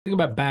thing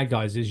about bad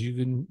guys is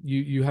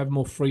you have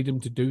more freedom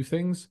to do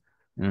things,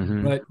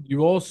 Hmm. but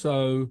you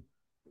also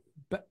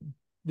but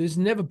there's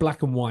never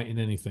black and white in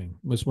anything.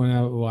 It's when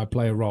I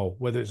play a role,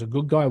 whether it's a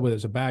good guy, whether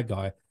it's a bad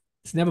guy,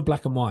 it's never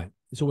black and white.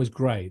 It's always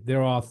gray.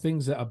 There are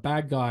things that a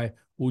bad guy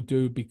will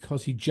do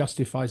because he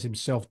justifies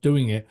himself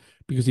doing it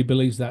because he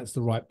believes that's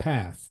the right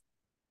path.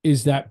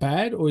 Is that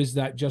bad, or is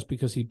that just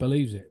because he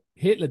believes it?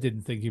 Hitler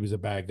didn't think he was a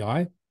bad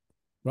guy,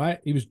 right?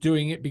 He was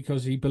doing it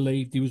because he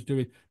believed he was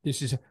doing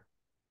this. Is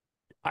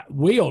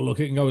We all look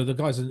at it and go, the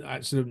guy's an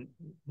absolute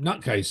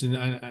nutcase,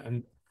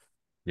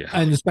 Yeah.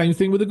 and the same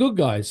thing with the good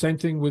guys. Same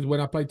thing with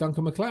when I played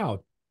Duncan Macleod.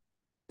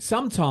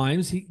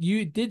 Sometimes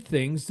you did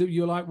things that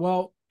you're like,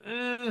 well,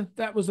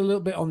 that was a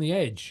little bit on the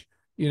edge.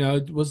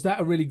 Was that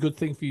a really good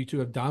thing for you to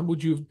have done?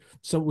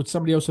 Would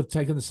somebody else have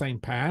taken the same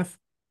path?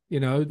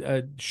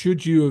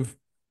 Should you have?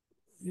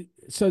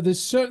 So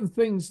there's certain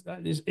things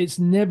that it's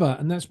never,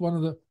 and that's one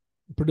of the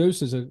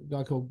producers, a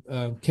guy called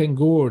Ken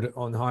Gord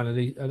on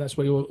Highlander. That's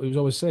what he was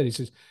always said. He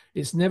says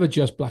it's never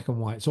just black and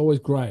white; it's always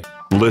grey.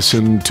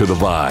 Listen to the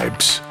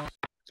vibes.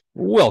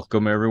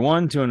 Welcome,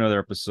 everyone, to another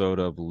episode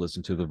of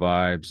Listen to the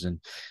Vibes. And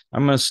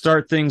I'm going to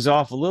start things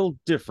off a little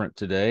different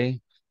today.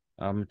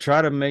 I'm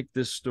try to make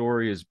this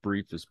story as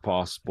brief as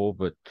possible.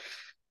 But,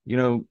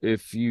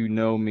 if you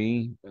know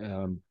me,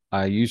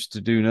 I used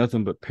to do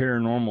nothing but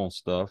paranormal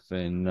stuff,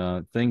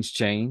 and things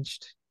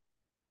changed.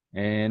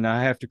 And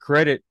I have to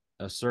credit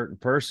a certain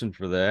person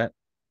for that,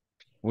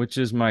 which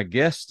is my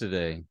guest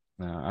today.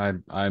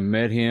 I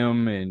met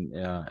him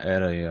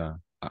at a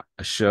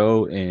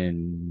show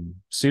in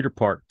Cedar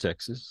Park,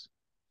 Texas.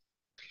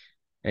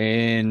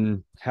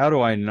 And how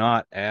do I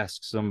not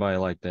ask somebody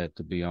like that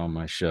to be on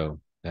my show?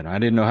 And I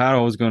didn't know how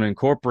I was going to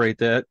incorporate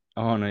that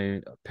on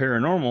a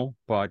paranormal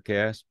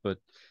podcast, but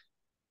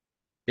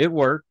it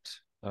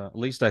worked. At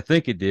least I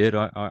think it did.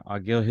 I'll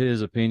get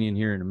his opinion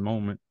here in a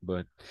moment,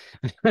 but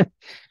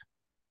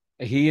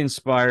he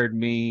inspired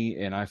me,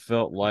 and I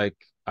felt like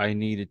I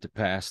needed to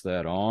pass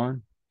that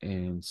on.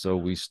 And so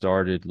we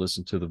started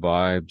Listen to the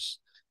Vibes.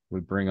 We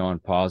bring on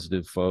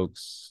positive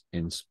folks,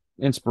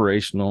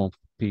 inspirational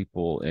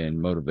people, and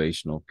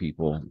motivational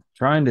people,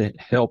 trying to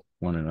help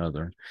one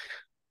another.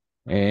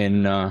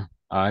 And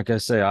like I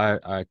say,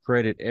 I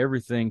credit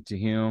everything to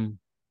him,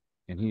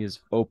 and he has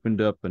opened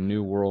up a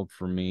new world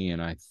for me.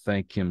 And I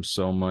thank him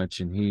so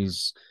much. And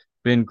he's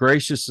been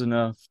gracious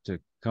enough to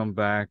come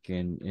back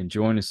and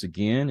join us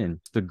again. And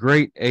the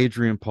great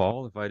Adrian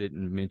Paul, if I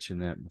didn't mention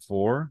that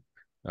before,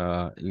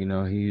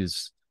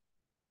 he's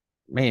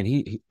man,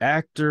 he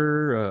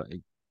actor,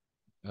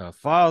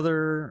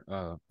 father,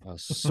 a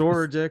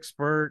swords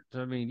expert.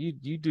 I mean,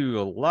 you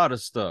do a lot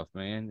of stuff,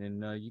 man,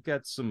 and you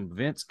got some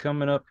events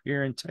coming up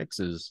here in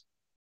Texas.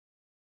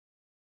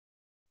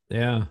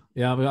 Yeah,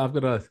 yeah. I've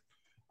got a.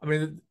 I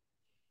mean,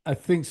 I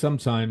think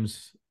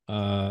sometimes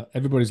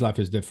everybody's life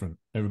is different.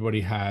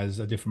 Everybody has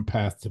a different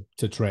path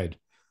to tread.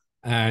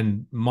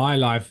 And my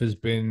life has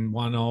been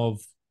one of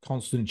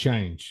constant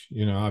change.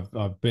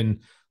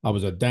 I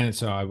was a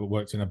dancer. I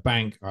worked in a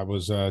bank. I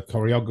was a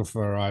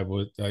choreographer. I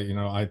was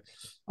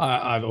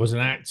an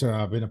actor.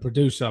 I've been a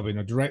producer. I've been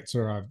a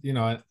director.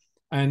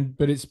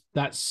 But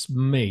that's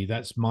me.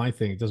 That's my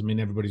thing. It doesn't mean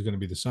everybody's going to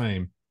be the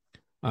same.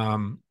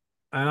 Um,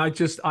 and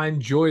I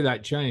enjoy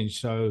that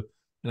change.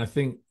 And I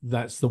think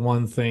that's the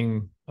one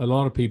thing a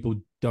lot of people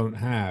don't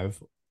have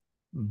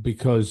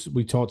because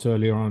we talked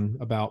earlier on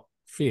about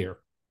fear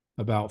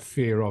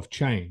of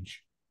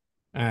change.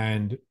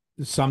 And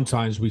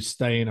sometimes we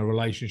stay in a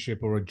relationship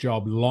or a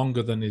job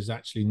longer than is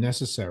actually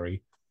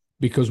necessary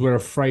because we're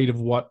afraid of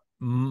what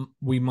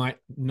we might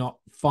not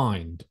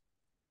find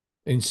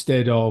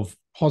instead of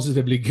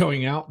positively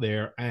going out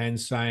there and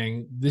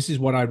saying, this is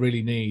what I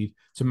really need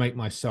to make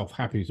myself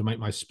happy, to make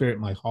my spirit,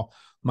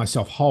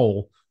 myself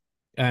whole.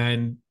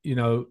 And,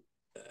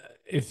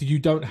 if you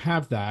don't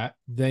have that,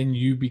 then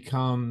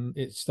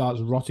it starts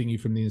rotting you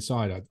from the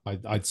inside,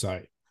 I'd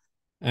say.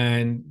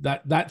 And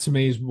that to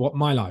me is what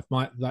my life,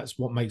 that's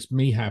what makes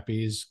me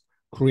happy is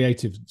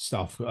creative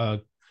stuff.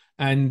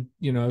 And,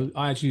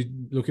 I actually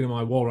looking at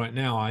my wall right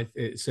now,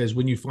 it says,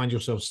 when you find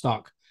yourself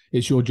stuck,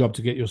 it's your job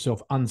to get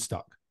yourself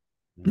unstuck.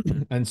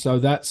 Mhm. And so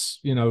that's,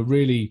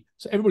 really,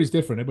 so everybody's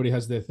different. Everybody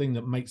has their thing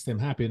that makes them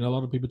happy. And a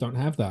lot of people don't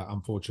have that,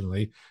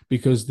 unfortunately,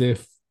 because they're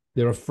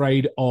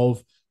afraid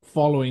of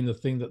following the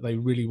thing that they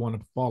really want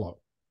to follow.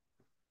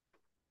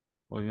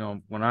 Well,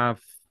 when I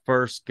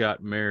first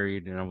got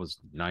married and I was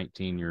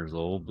 19 years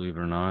old, believe it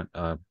or not,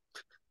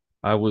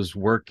 I was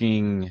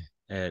working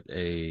at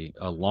a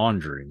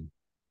laundry,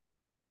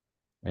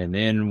 and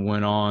then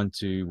went on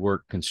to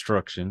work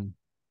construction.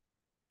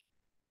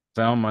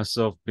 Found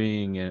myself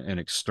being an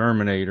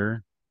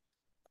exterminator,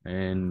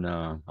 and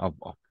I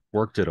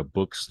worked at a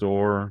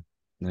bookstore,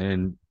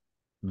 and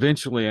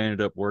eventually I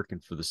ended up working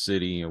for the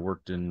city. I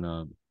worked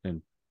in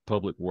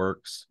public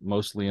works,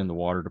 mostly in the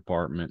water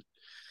department,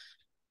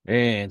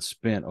 and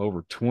spent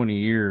over 20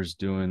 years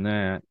doing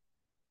that.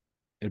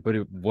 But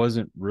it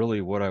wasn't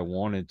really what I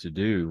wanted to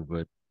do.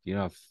 But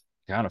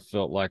kind of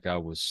felt like I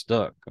was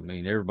stuck. I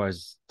mean,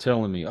 everybody's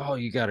telling me, "Oh,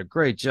 you got a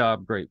great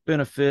job, great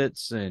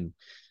benefits." And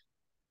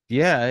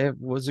yeah, it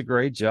was a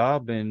great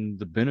job and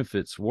the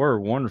benefits were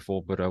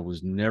wonderful, but I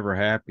was never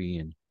happy.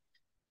 And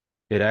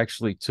it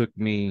actually took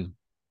me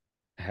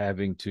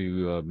having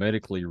to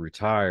medically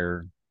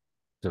retire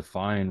to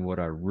find what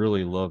I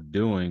really love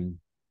doing,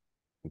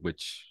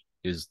 which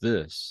is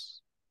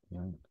this. You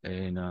know?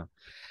 And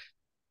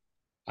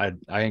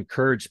I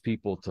encourage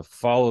people to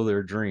follow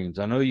their dreams.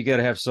 I know you got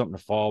to have something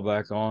to fall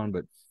back on,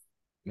 but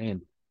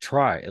man,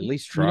 try, at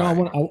least You know, try.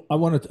 I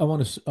want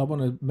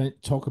to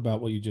talk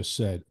about what you just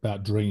said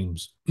about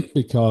dreams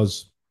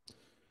because,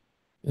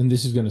 and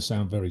this is going to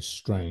sound very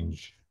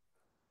strange,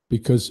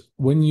 because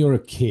when you're a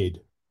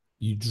kid,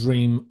 you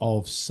dream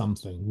of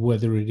something,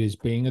 whether it is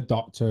being a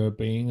doctor,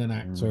 being an Mm,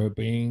 actor,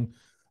 being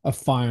a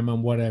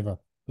fireman, whatever.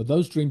 But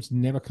those dreams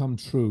never come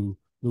true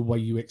the way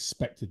you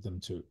expected them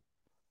to.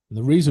 And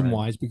the reason right.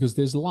 why is because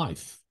there's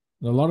life.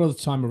 And a lot of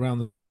the time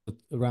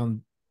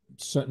around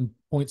certain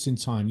points in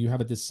time, you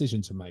have a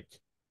decision to make,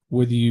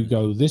 whether you Mm,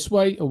 go this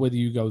way or whether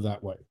you go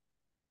that way.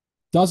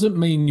 Doesn't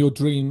mean your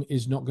dream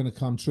is not going to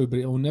come true, but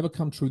it will never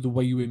come true the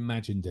way you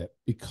imagined it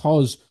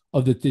because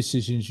of the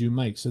decisions you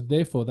make. So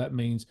therefore, that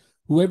means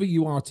whoever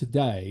you are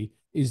today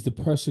is the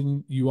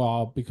person you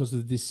are because of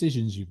the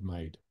decisions you've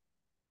made.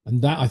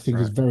 And that I that's think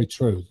is right. very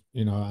true,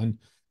 and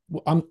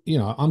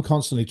I'm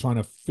constantly trying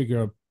to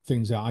figure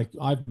things out.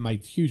 I've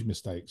made huge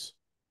mistakes.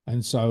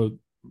 And so,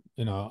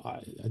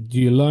 do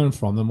you learn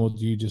from them or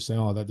do you just say,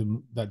 oh, that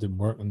didn't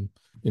work, and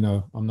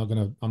I'm not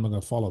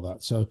gonna follow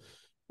that. So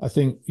I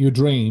think your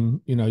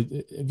dream,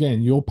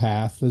 again, your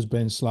path has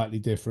been slightly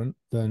different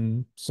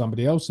than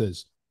somebody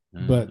else's,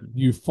 but Hmm.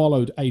 you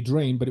followed a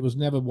dream, but it was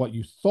never what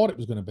you thought it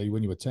was going to be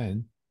when you were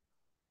 10.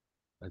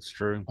 That's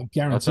true. I I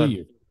guarantee thought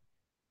you.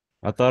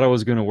 I thought I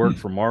was going to work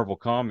for Marvel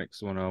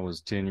Comics when I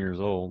was 10 years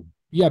old.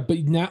 Yeah, but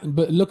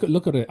look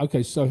at it.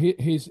 Okay, so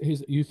here's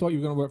you thought you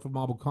were going to work for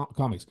Marvel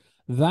Comics.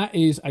 That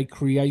is a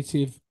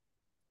creative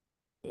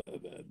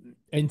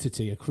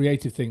entity, a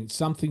creative thing,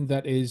 something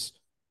that is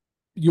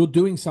you're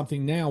doing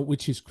something now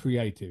which is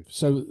creative.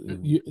 So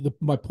Mhm.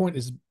 my point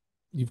is,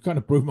 you've kind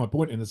of proved my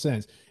point in a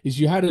sense, is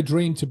you had a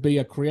dream to be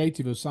a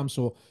creative of some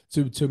sort,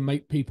 to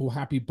make people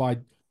happy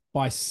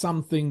by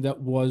something that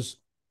was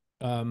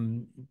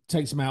um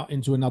takes them out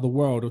into another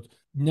world.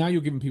 Now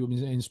you're giving people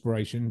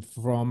inspiration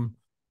from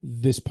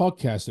this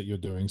podcast that you're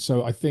doing.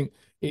 So I think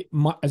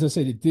as I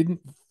said, it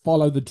didn't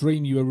follow the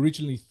dream you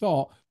originally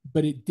thought,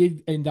 but it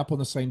did end up on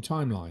the same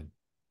timeline.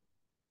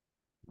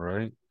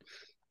 Right.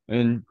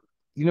 And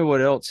you know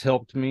what else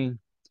helped me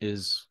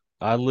is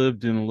I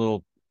lived in a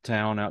little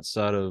town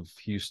outside of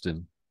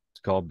Houston.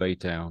 It's called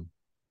Baytown.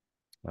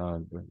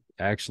 But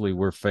actually,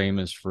 we're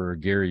famous for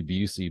Gary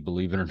Busey,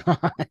 believe it or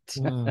not.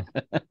 Uh,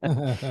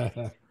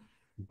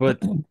 But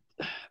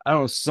I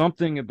don't know,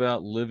 something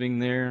about living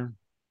there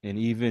and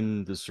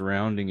even the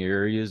surrounding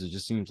areas, it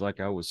just seems like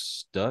I was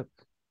stuck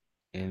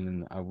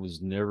and I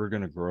was never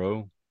going to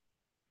grow.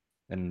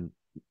 And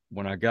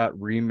when I got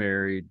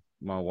remarried,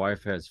 my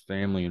wife has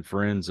family and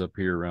friends up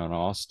here around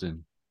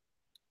Austin.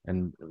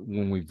 And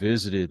when we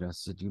visited, I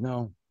said,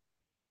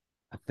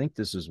 I think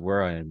this is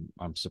where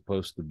I'm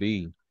supposed to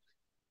be.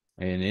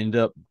 And end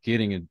up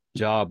getting a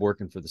job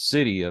working for the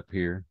city up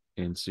here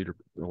in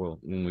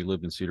when we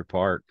lived in Cedar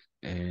Park.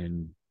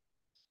 And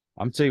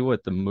I'm tell you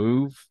what, the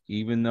move,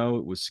 even though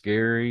it was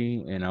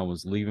scary and I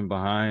was leaving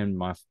behind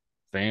my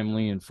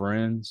family and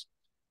friends,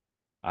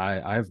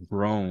 I've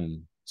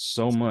grown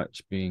so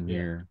much being yeah,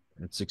 here.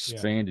 It's yeah,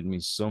 expanded me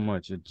so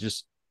much.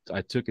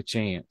 I took a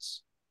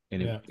chance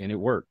and it yeah, and it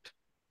worked.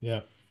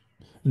 yeah.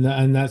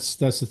 And that's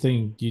the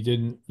thing. You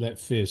didn't let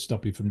fear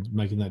stop you from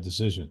making that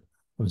decision.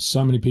 And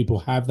so many people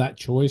have that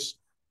choice,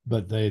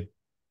 but they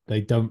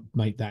don't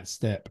make that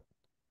step.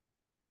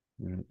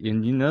 And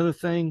another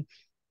thing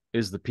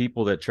is the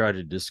people that try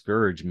to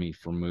discourage me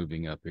from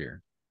moving up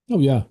here. Oh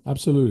yeah,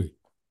 absolutely,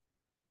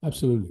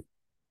 absolutely.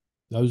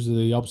 Those are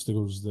the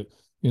obstacles that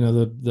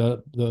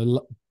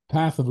the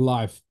path of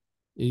life.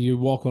 You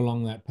walk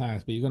along that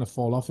path, but you're going to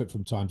fall off it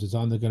from time to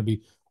time. There's going to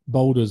be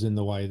boulders in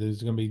the way.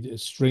 There's going to be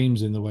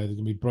streams in the way. There's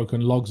going to be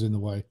broken logs in the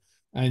way,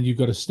 and you've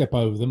got to step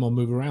over them or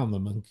move around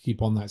them and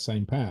keep on that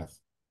same path.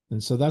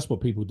 And so that's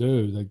what people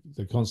do.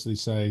 They constantly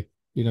say,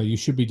 you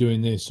should be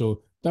doing this or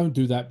don't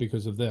do that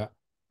because of that.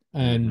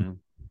 And Hmm.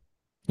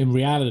 in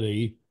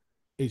reality,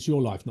 it's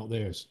your life, not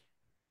theirs.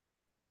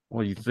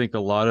 Well, you think a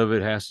lot of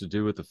it has to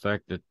do with the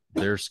fact that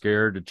they're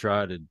scared to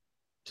try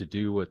to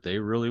do what they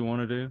really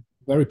want to do.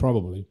 Very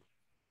probably.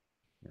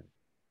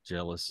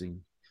 Jealousy.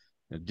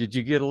 Did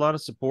you get a lot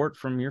of support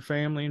from your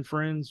family and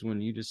friends when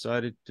you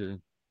decided to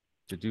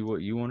do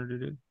what you wanted to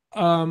do?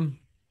 Um,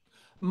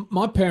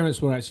 My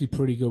parents were actually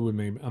pretty good with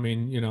me. I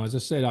mean, as I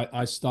said,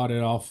 I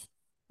started off,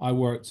 I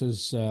worked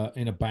as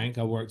in a bank.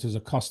 I worked as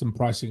a custom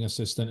pricing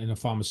assistant in a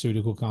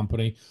pharmaceutical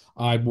company.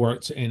 I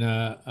worked in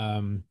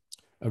a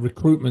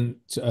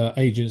recruitment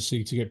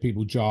agency to get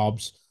people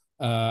jobs.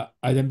 I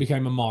then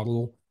became a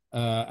model,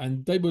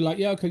 and they were like,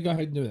 "Yeah, okay, go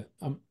ahead and do it."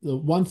 The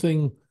one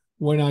thing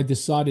when I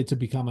decided to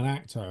become an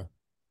actor,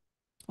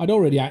 I'd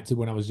already acted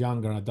when I was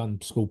younger and I'd done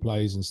school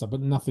plays and stuff,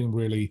 but nothing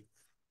really.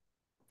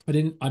 I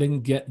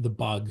didn't get the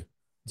bug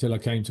until I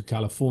came to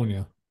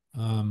California.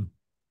 Um,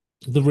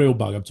 the real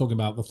bug. I'm talking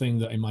about the thing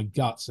that in my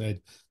gut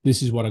said,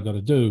 "This is what I got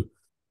to do."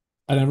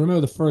 And I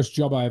remember the first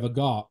job I ever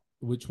got,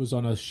 which was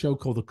on a show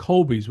called The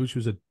Colbys, which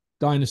was a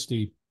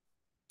Dynasty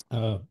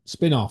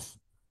spin-off.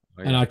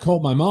 Oh, And yeah. I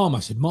called my mom. I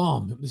said,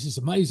 "Mom, this is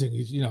amazing.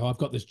 I've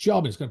got this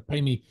job. It's going to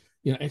pay me,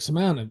 X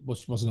amount."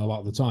 Which wasn't a lot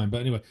at the time,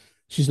 but anyway,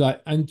 she's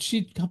like, and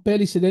she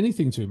barely said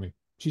anything to me.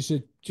 She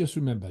said, "Just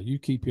remember, you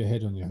keep your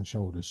head on your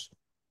shoulders.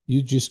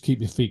 You just keep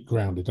your feet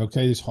grounded.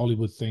 Okay, this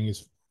Hollywood thing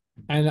is,"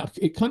 and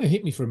it kind of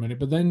hit me for a minute.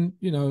 But then,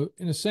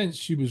 in a sense,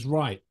 she was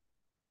right.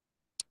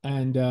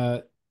 And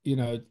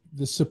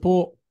the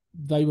support,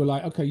 they were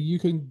like, "Okay, you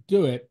can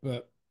do it,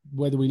 but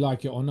whether we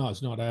like it or not,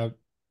 it's not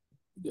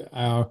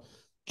our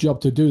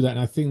job to do that." And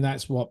I think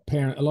that's what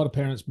a lot of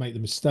parents make the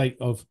mistake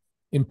of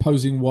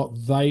imposing what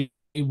they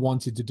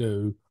wanted to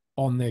do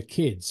on their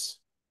kids.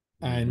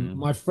 And Mm-hmm.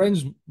 my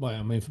friends, well,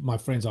 I mean, my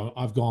friends,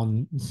 I've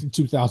gone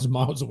 2,000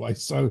 miles away.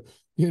 So,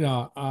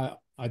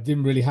 I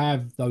didn't really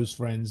have those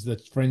friends. The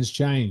friends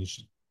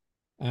changed.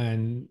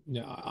 And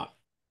I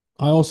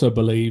also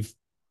believe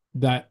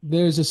that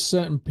there's a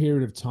certain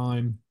period of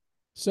time,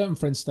 certain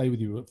friends stay with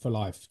you for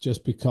life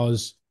just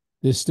because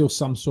there's still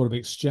some sort of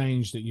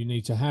exchange that you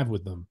need to have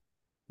with them.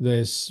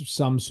 There's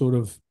some sort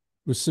of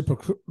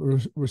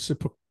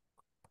reciprocity,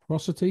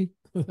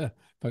 if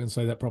I can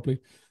say that properly,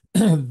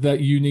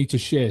 that you need to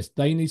share.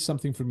 They need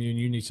something from you, and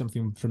you need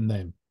something from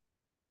them.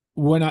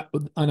 And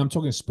I'm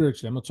talking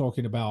spiritually, I'm not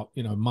talking about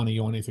money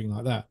or anything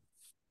like that.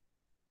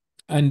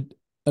 And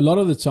a lot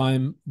of the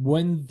time,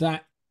 when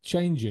that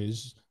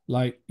changes,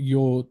 like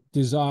your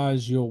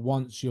desires, your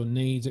wants, your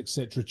needs,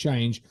 etc.,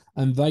 change,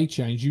 and they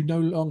change, you no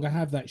longer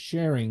have that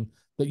sharing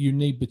that you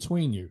need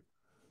between you.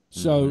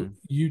 So Mm-hmm.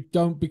 you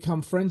don't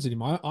become friends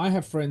anymore. I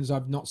have friends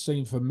I've not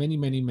seen for many,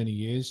 many, many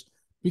years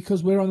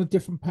because we're on the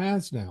different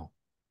paths now.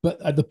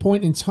 But at the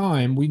point in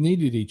time, we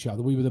needed each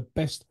other. We were the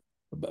best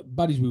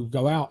buddies. We would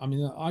go out. I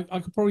mean, I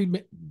could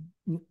probably,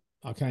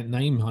 I can't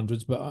name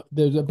hundreds, but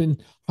there have been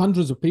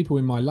hundreds of people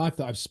in my life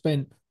that I've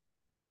spent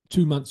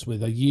 2 months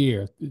with, a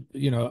year,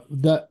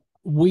 that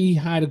we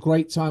had a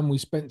great time. We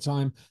spent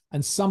time,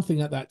 and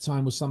something at that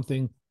time was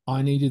something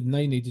I needed and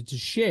they needed to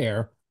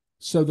share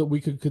so that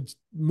we could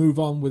move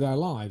on with our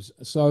lives.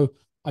 So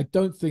I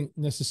don't think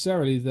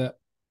necessarily that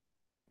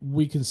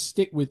we can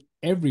stick with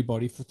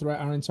everybody for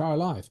throughout our entire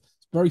life.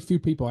 Very few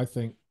people, I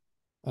think,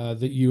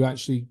 that you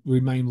actually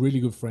remain really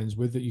good friends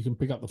with, that you can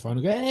pick up the phone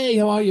and go, "Hey,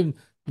 how are you?" And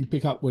you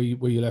pick up where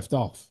you left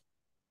off.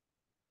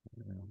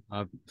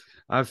 I've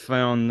I've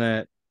found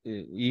that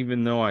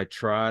even though I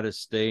try to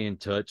stay in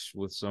touch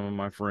with some of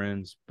my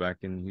friends back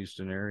in the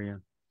Houston area,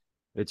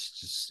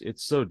 it's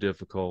so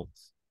difficult.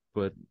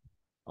 But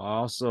I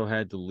also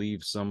had to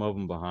leave some of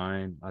them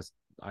behind.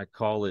 I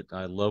call it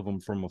I love them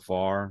from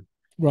afar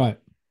Right, right.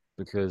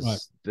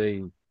 because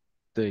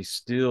they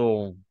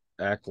still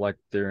act like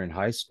they're in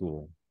high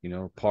school,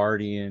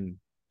 partying,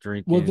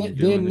 Well, drinking, their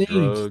doing the needs,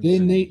 drugs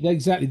and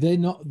exactly. They're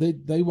not.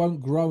 They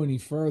won't grow any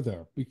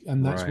further,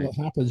 and that's right. what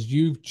happens.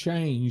 You've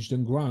changed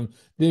and grown.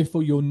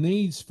 Therefore, your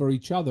needs for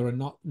each other are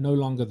not no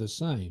longer the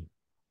same,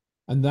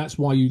 and that's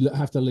why you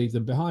have to leave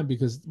them behind.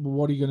 Because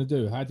what are you going to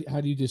do?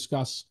 How do you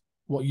discuss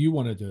what you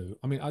want to do?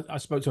 I mean, I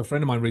spoke to a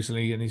friend of mine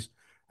recently, and he's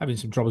having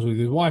some troubles with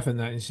his wife, and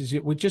that. And he says, "Yeah,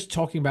 we're just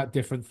talking about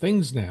different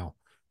things now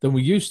than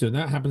we used to," and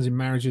that happens in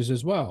marriages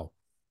as well.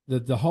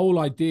 The whole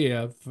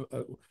idea of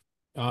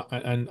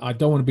and I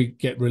don't want to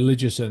get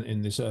religious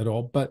in this at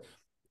all, but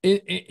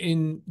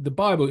in the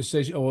Bible it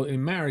says, or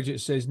in marriage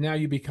it says, now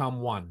you become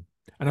one.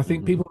 And I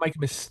think Mm-hmm. people make a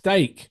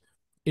mistake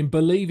in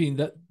believing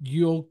that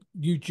you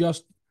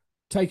just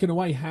taken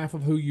away half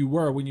of who you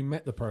were when you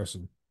met the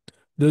person.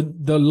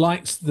 The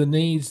likes, the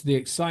needs, the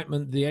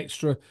excitement, the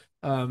extra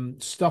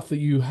stuff that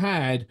you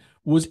had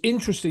was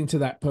interesting to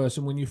that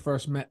person when you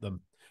first met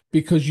them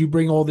because you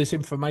bring all this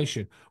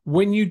information.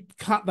 When you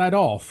cut that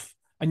off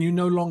and you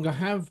no longer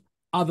have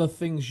other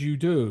things you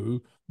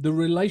do, the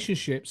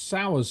relationship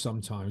sours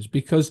sometimes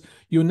because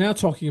you're now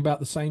talking about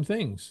the same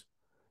things,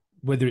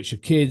 whether it's your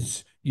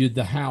kids,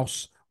 the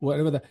house,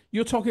 whatever that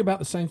you're talking about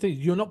the same thing.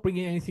 You're not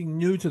bringing anything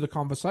new to the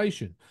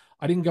conversation.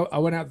 I didn't go. I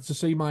went out to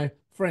see my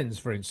friends,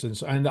 for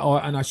instance, and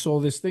I saw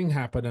this thing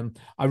happen, and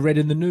I read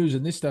in the news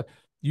and this stuff.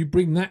 You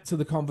bring that to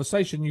the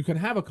conversation. You can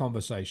have a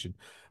conversation.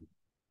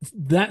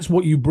 That's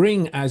what you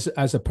bring as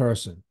a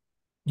person.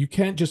 You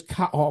can't just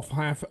cut off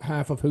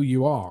half of who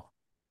you are.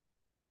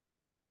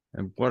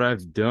 And what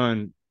I've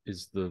done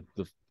is the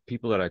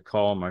people that I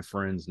call my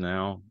friends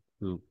now,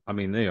 who I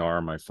mean they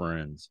are my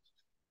friends.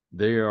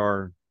 They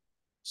are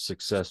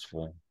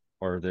successful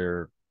or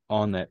they're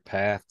on that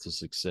path to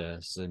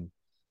success. And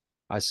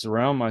I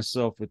surround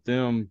myself with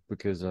them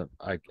because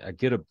I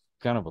get a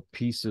kind of a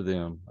piece of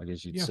them, I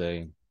guess you'd Yeah.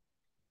 say.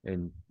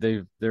 And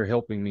they're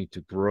helping me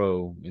to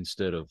grow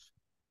instead of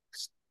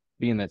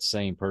being that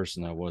same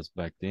person I was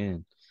back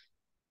then.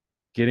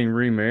 getting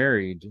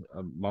remarried.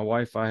 My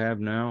wife I have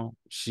now,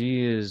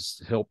 she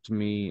has helped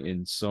me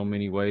in so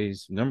many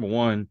ways. Number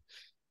one,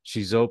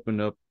 she's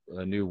opened up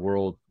a new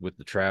world with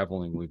the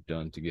traveling we've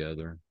done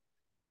together.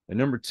 And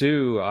number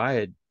two,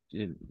 I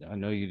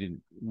know you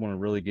didn't want to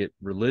really get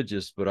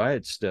religious, but I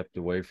had stepped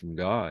away from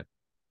God,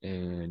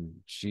 and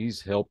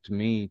she's helped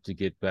me to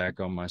get back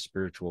on my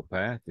spiritual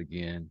path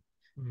again,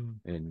 Mm,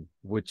 and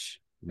which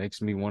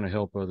makes me want to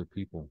help other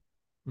people.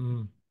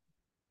 mm,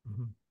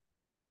 mhm.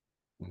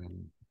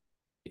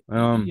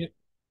 Um, Yeah,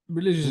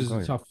 religious is go a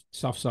ahead.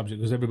 tough subject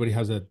because everybody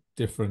has a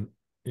different,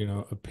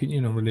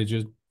 opinion on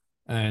religion,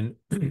 and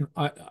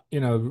I, you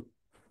know,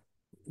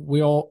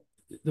 we all.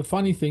 The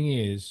funny thing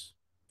is,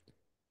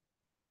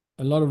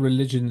 a lot of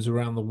religions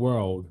around the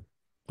world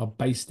are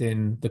based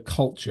in the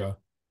culture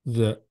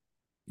that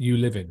you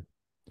live in.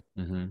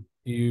 Mm-hmm.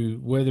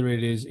 Whether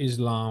it is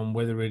Islam,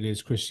 whether it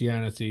is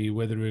Christianity,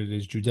 whether it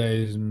is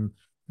Judaism,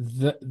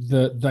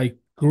 they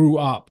grew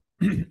up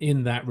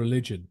in that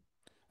religion,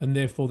 and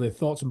therefore their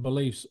thoughts and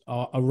beliefs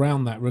are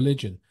around that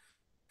religion.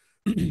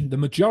 The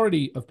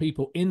majority of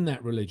people in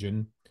that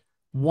religion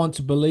want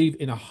to believe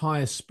in a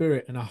higher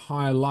spirit and a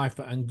higher life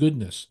and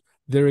goodness.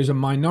 There is a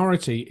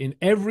minority in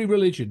every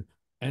religion,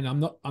 and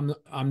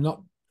I'm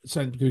not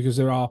saying because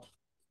there are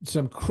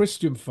some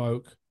Christian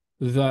folk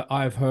that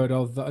I've heard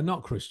of that are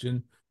not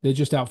Christian. They're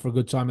just out for a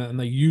good time and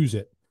they use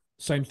it.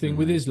 Same thing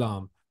with Mm-hmm.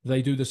 Islam.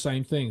 They do the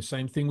same thing.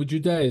 Same thing with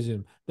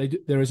Judaism.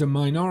 There is a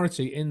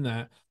minority in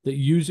that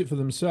use it for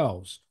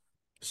themselves.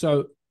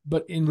 So,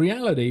 but in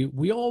reality,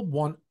 we all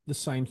want the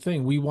same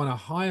thing. We want a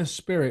higher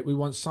spirit. We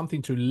want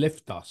something to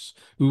lift us.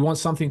 We want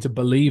something to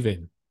believe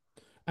in.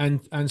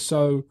 And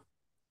so,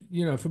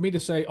 for me to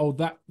say, oh,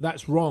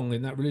 that's wrong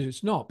in that religion,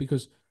 it's not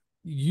because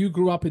you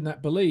grew up in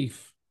that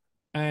belief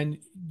and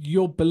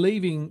you're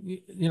believing,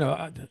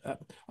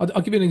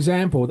 I'll give you an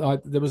example.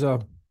 There was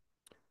a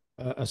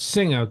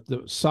singer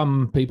that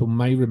some people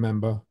may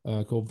remember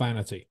called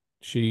Vanity.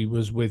 She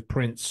was with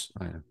Prince.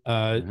 Oh,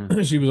 yeah.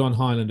 Mm-hmm. She was on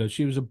Highlander.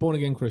 She was a born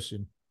again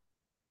Christian,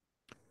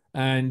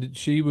 and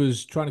she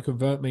was trying to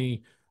convert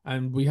me.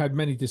 And we had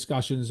many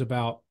discussions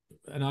about.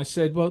 And I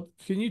said, "Well,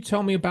 can you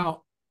tell me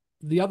about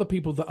the other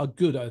people that are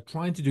good, are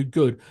trying to do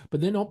good,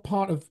 but they're not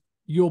part of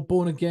your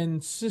born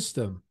again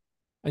system?"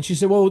 And she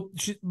said, "Well,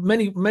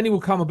 many will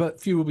come, but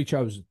few will be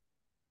chosen."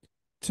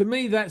 To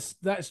me, that's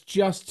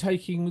just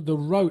taking the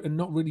road and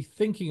not really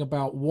thinking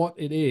about what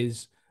it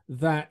is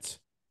that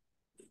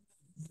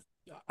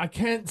I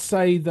can't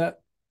say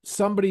that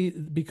somebody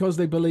because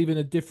they believe in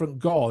a different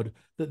God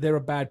that they're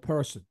a bad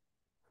person.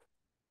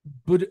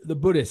 The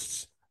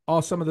Buddhists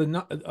are some of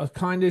the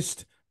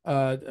kindest,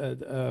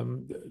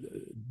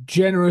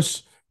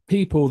 generous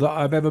people that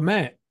I've ever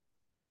met.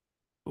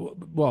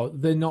 Well,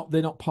 they're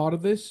not part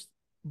of this.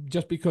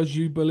 Just because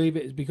you believe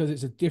it is because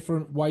it's a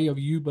different way of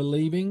you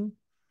believing.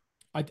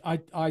 I I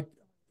I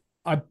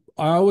I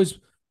I always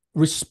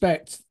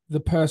respect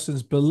the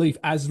person's belief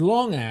as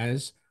long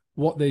as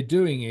what they're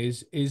doing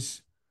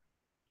is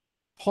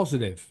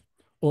positive,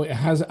 or it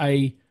has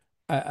a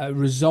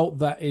result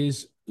that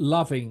is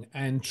loving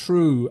and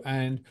true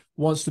and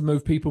wants to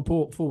move people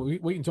forward.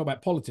 We can talk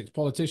about politics,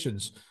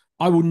 politicians.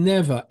 I will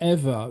never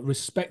ever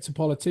respect a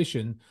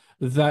politician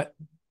that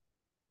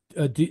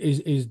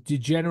is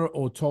degenerate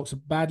or talks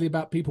badly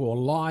about people or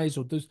lies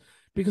or does,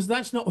 because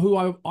that's not who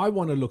I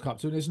want to look up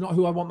to, and it's not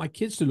who I want my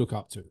kids to look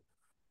up to.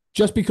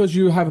 Just because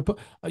you're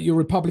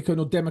Republican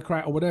or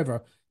Democrat or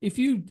whatever, if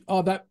you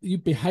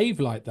behave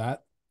like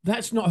that,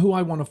 that's not who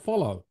I want to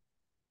follow.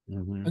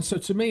 Mm-hmm. And so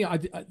to me,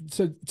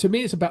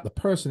 it's about the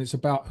person. It's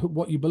about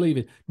what you believe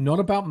in, not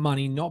about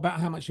money, not about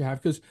how much you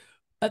have. Because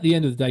at the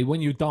end of the day,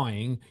 when you're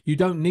dying, you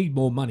don't need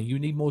more money. You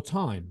need more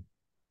time.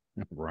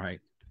 Right.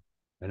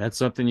 And that's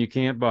something you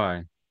can't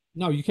buy.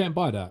 No, you can't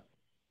buy that.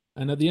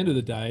 And at the end of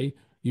the day,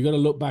 you got to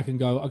look back and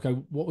go, okay,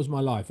 what was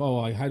my life? Oh,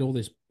 I had all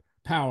this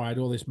power, I had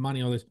all this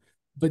money, all this.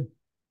 But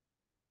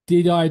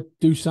did I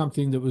do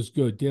something that was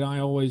good? Did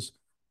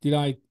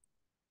I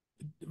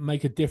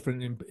make a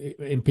difference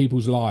in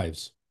people's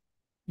lives?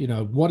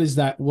 What is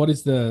that? What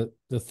is the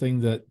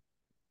thing that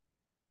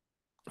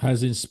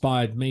has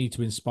inspired me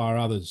to inspire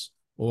others,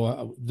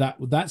 or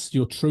that's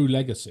your true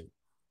legacy?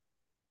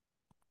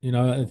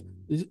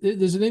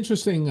 There's an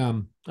interesting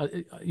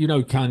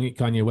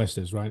Kanye West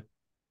is, right?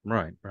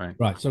 Right, right.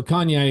 Right. So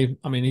Kanye,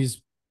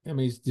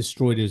 he's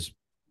destroyed his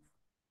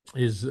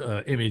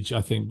image,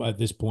 I think, by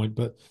this point.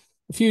 But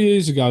a few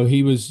years ago,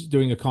 he was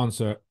doing a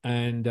concert,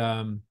 and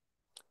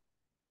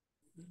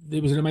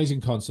it was an amazing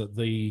concert.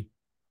 The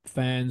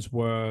fans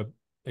were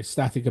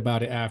ecstatic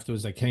about it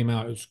afterwards. They came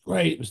out, it was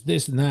great, it was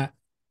this and that.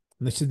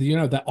 And they said,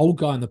 that old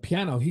guy on the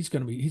piano, he's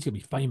gonna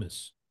be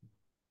famous.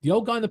 The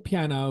old guy on the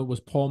piano was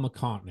Paul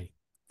McCartney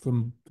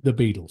from the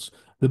Beatles,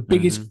 the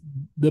biggest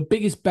Mm-hmm. the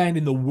biggest band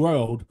in the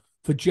world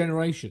for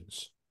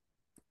generations.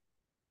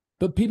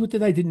 But people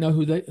today didn't know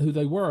who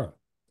they were.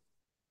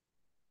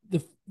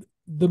 The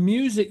the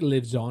music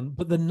lives on,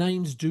 but the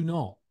names do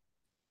not.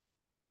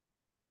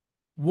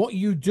 What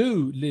you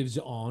do lives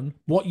on,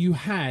 what you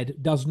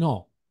had does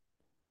not.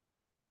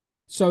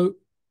 So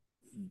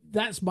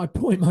that's my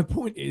point. My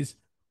point is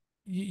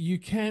you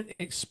can't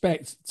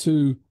expect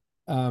to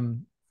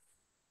um,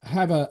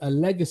 have a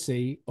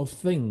legacy of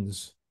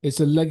things. It's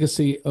a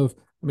legacy of,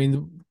 I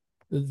mean,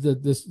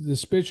 the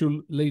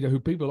spiritual leader who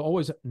people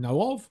always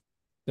know of,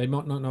 they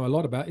might not know a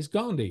lot about, is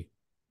Gandhi.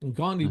 And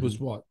Gandhi was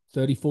Mhm. what,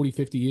 30, 40,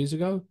 50 years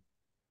ago?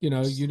 You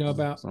know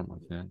about, Something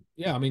like that.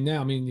 yeah, I mean,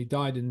 now, I mean, he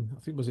died in, I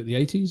think, was it the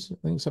 80s? I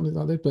think something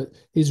like that. But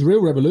his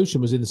real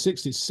revolution was in the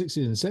 60s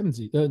and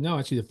 70s. No,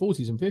 actually, the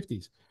 40s and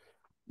 50s,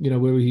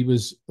 where he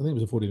was, I think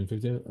it was the 40s and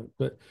 50s.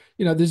 But,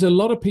 there's a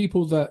lot of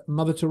people that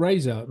Mother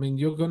Teresa, I mean,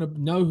 you're going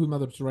to know who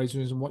Mother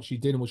Teresa is and what she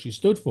did and what she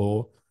stood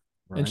for.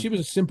 And Right. she was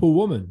a simple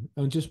woman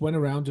and just went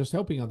around just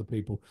helping other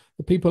people.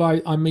 The people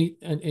I meet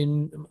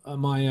in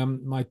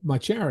my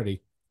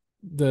charity,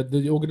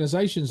 the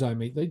organizations I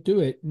meet, they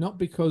do it not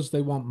because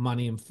they want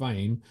money and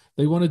fame.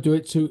 They want to do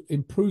it to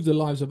improve the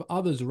lives of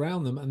others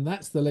around them, and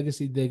that's the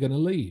legacy they're going to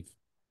leave.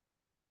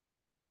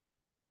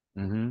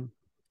 Mm-hmm.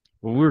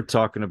 Well, we were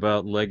talking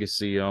about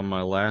legacy on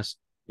my last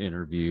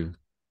interview,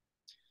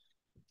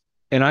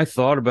 and I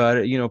thought about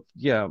it.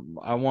 Yeah,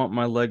 I want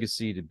my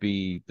legacy to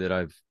be that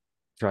I've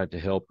tried to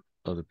help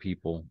other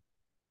people.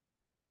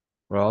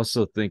 But I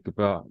also think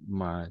about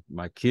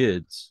my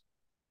kids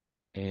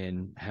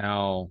and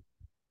how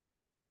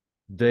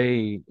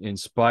they, in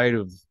spite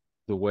of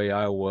the way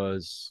I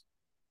was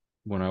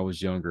when I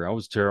was younger, I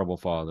was a terrible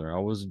father. I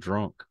was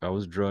drunk. I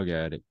was a drug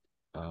addict.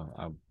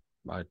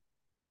 I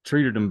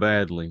treated them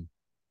badly,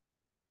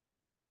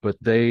 but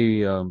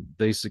they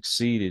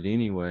succeeded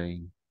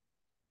anyway,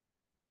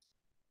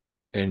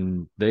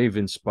 and they've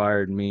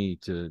inspired me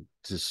to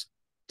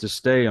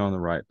stay on the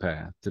right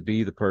path, to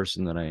be the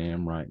person that I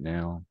am right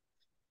now.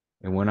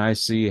 And when I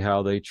see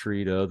how they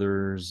treat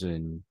others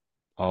and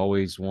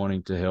always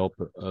wanting to help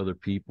other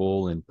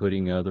people and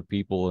putting other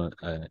people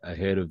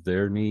ahead of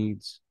their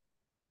needs,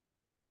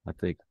 I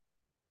think,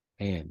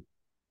 man,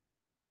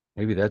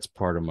 maybe that's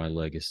part of my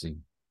legacy.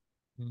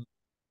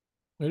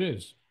 It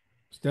is.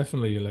 It's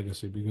definitely a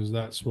legacy because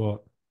that's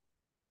what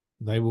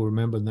they will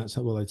remember, and that's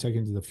what they take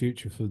into the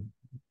future for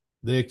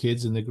their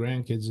kids and their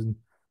grandkids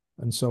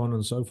and so on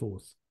and so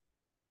forth.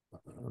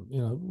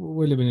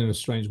 We're living in a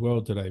strange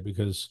world today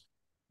because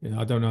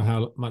I don't know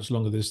how much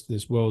longer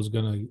this world is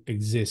going to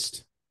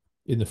exist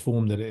in the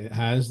form that it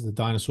has. The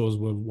dinosaurs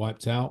were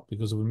wiped out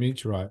because of a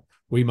meteorite.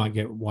 We might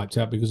get wiped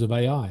out because of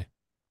AI.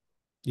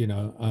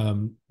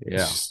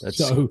 Yeah,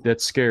 So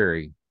that's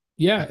scary.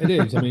 yeah, it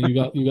is. I mean,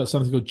 you got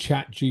something called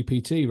Chat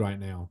GPT right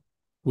now,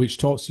 which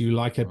talks to you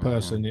like a Uh-huh.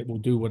 person. It will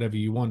do whatever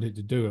you want it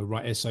to do. It'll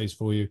write essays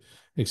for you,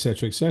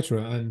 etc.,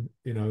 etc. And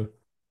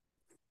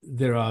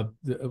there are.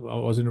 I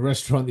was in a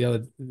restaurant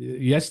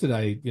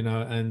yesterday,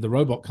 and the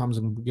robot comes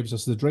and gives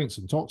us the drinks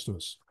and talks to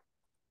us.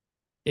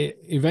 Right.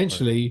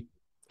 Eventually,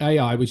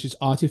 AI, which is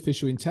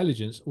artificial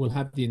intelligence, will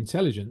have the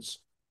intelligence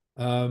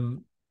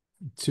um,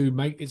 to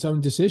make its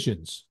own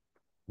decisions.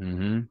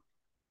 Mm-hmm.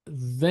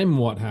 Then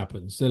what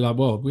happens? They're like,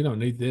 well, we don't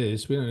need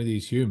this. We don't need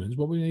these humans.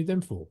 What do we need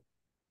them for?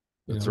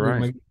 That's We right.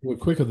 make we're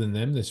quicker than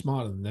them. They're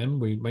smarter than them.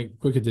 We make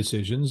quicker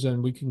decisions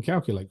and we can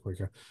calculate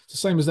quicker. It's the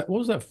same as that. What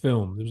was that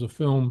film? There was a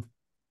film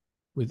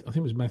with, I think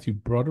it was Matthew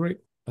Broderick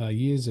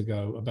years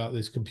ago, about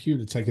this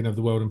computer taking over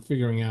the world and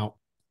figuring out,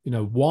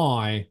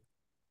 why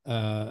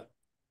uh,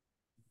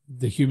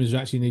 the humans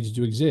actually needed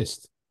to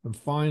exist. And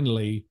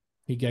finally,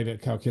 he gave it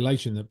a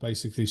calculation that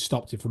basically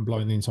stopped it from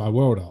blowing the entire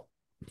world up.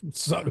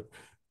 So,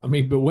 I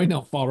mean, but we're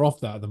not far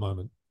off that at the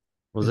moment.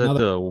 Was that Another,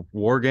 the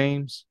War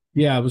Games?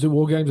 yeah, was it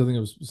War Games? I think it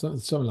was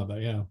something like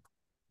that. Yeah.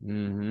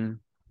 Mm-hmm.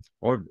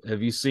 Or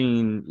have you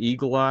seen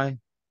Eagle Eye?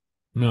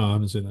 No, I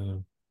haven't seen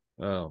that.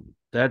 No.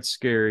 That's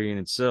scary in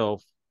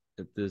itself.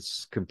 That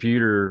this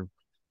computer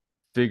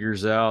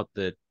figures out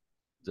that,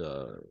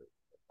 uh,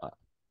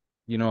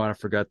 I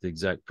forgot the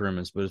exact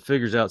premise, but it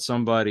figures out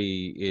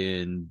somebody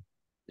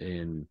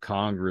in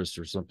Congress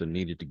or something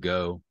needed to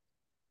go,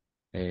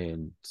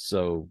 and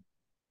so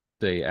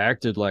they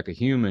acted like a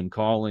human,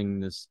 calling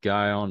this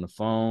guy on the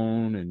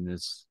phone and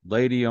this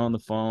lady on the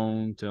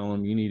phone, telling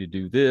them you need to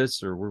do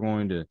this or we're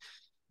going to,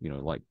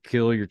 like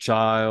kill your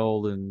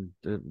child. And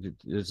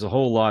there's a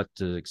whole lot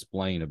to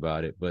explain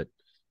about it, but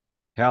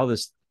how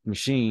this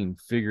machine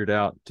figured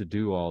out to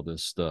do all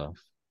this stuff.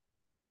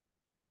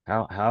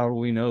 How do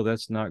we know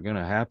that's not going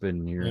to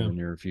happen here in Yeah. the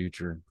near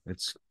future?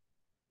 It's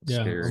Yeah.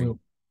 I scary.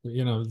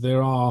 mean,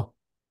 there are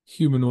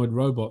humanoid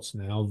robots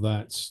now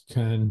that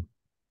can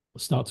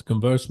start to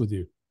converse with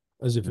you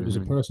as if it was a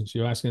Mm-hmm. person. So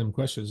you're asking them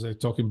questions, they're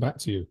talking back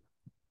to you.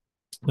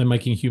 They're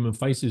making human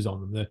faces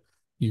on them.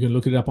 You can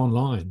look it up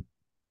online.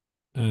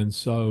 And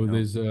so Yeah.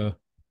 there's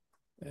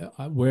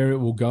where it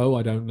will go,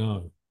 I don't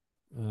know.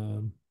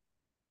 Um,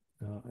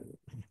 uh,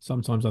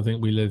 Sometimes I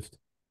think we lived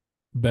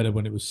better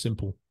when it was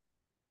simple.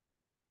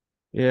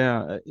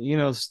 Yeah,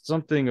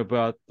 something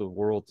about the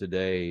world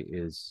today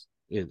is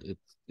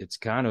it's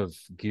kind of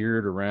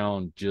geared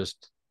around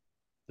just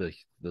the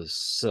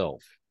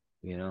self,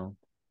 you know.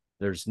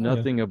 There's Oh yeah,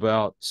 nothing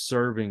about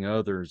serving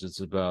others. It's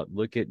about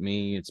look at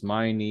me, it's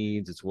my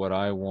needs, it's what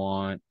I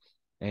want,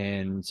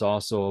 and it's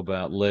also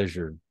about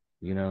leisure.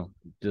 You know,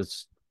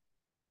 just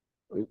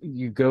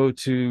you go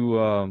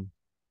to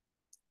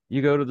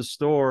you go to the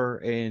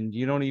store and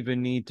you don't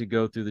even need to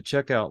go through the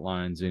checkout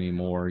lines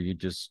anymore. You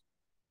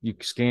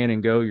scan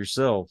and go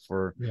yourself.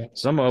 Or Yeah.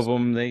 some of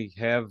them, they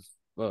have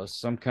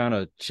some kind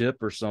of chip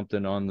or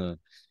something on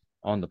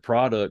the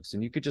products,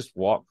 and you could just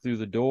walk through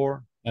the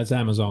door. That's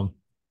Amazon.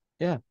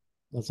 Yeah.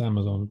 That's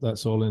Amazon.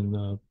 That's all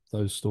in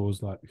those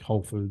stores like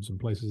Whole Foods and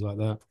places like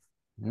that.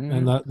 And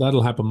Mm-hmm.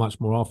 that'll happen much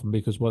more often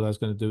because what that's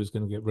going to do is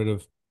going to get rid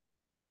of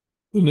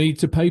the need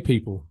to pay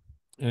people.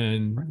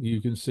 And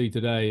you can see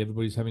today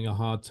everybody's having a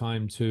hard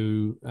time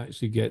to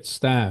actually get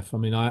staff. I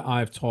mean,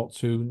 I've talked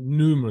to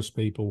numerous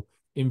people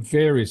in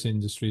various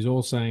industries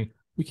all saying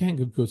we can't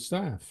get good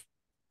staff.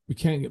 We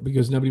can't get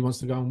because nobody wants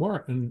to go and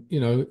work. And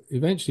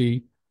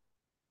eventually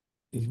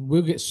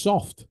we'll get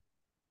soft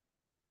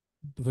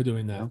for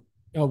doing that.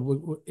 Yeah.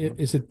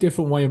 It's a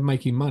different way of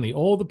making money.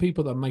 All the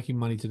people that are making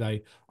money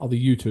today are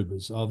the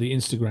YouTubers, are the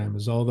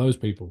Instagrammers, are those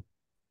people.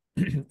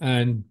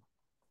 And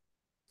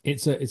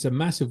it's a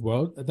massive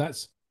world.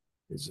 It's,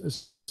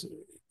 it's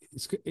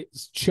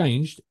it's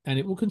changed and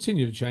it will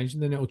continue to change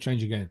and then it will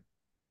change again.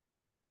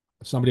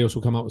 Somebody else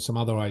will come up with some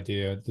other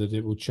idea that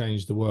it will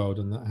change the world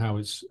and that how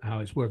it's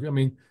working. I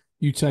mean,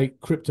 you take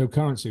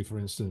cryptocurrency for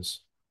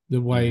instance, the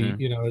way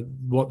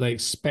Mm-hmm. what they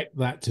expect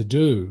that to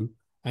do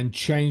and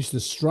change the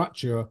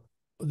structure,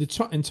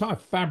 the entire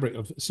fabric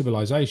of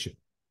civilization.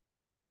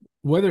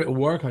 Whether it will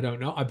work, I don't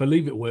know. I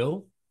believe it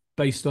will,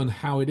 based on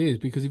how it is,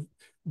 because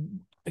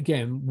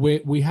again,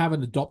 we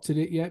haven't adopted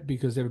it yet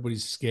because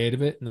everybody's scared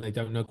of it and they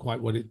don't know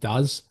quite what it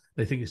does.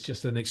 They think it's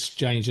just an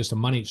exchange, just a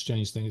money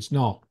exchange thing. It's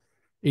not.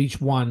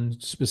 Each one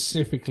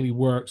specifically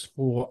works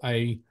for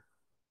a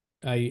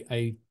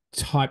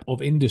type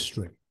of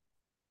industry,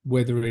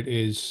 whether it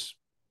is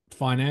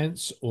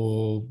finance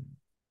or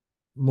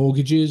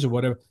mortgages or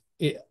whatever.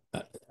 It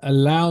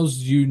allows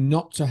you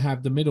not to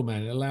have the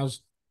middleman. It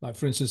allows, like,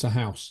 for instance, a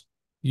house.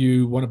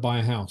 You want to buy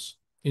a house.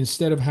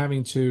 Instead of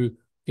having to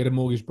get a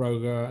mortgage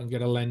broker and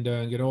get a lender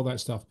and get all that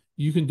stuff,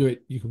 you can do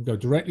it. You can go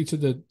directly to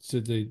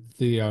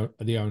the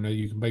owner.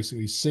 You can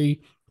basically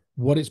see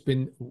what it's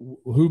been,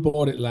 who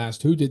bought it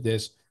last, who did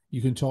this.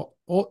 You can talk,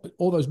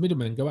 all those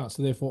middlemen go out.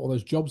 So therefore all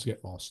those jobs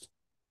get lost. Yep.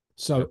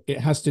 So it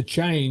has to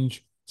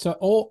change. So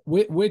all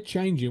we're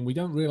changing. We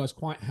don't realize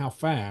quite how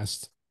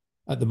fast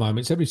at the moment.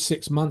 It's every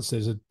 6 months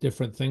there's a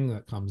different thing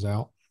that comes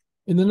out.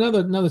 In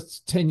another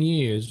 10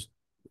 years,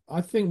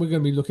 I think we're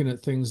going to be looking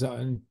at things that are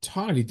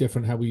entirely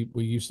different how we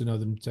used to know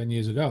them 10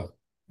 years ago.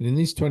 And in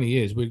these 20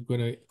 years, we're going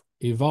to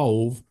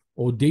evolve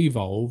or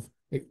devolve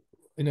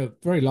in a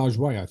very large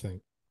way, I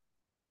think.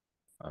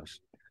 I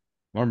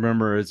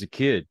remember as a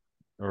kid,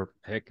 or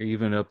heck,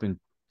 even up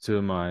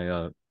into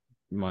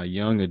my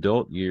young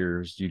adult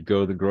years, you'd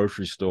go to the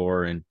grocery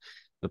store and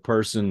the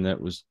person that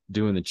was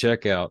doing the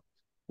checkout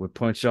would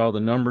punch all the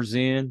numbers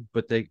in,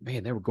 but they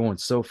were going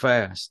so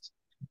fast.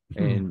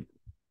 And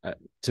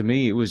to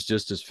me, it was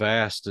just as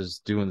fast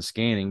as doing the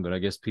scanning, but I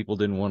guess people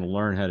didn't want to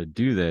learn how to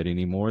do that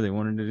anymore. They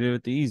wanted to do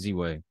it the easy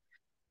way.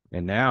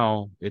 And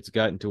now it's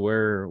gotten to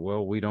where,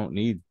 well, we don't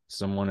need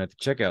someone at the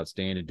checkout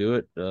stand to do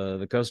it.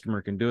 The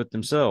customer can do it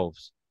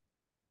themselves.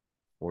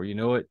 Or you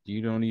know what?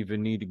 You don't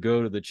even need to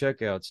go to the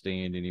checkout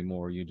stand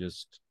anymore. You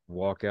just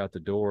walk out the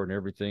door and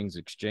everything's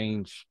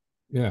exchanged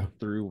Yeah.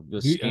 through the I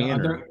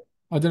scanner.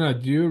 don't know.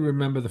 Do you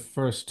remember the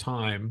first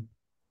time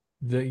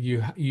that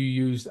you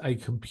used a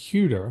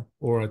computer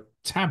or a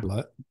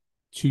tablet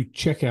to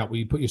check out where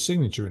you put your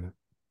signature in it?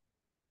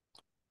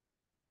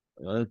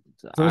 Uh,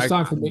 First I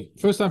time for me,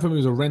 first time for me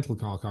was a rental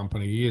car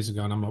company years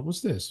ago, and I'm like,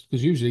 "What's this?"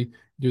 Because usually you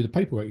do the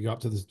paperwork, you go up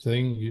to the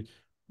thing,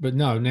 but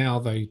no, now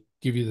they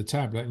give you the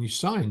tablet and you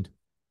signed.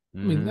 I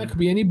mean, that mm-hmm. could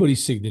be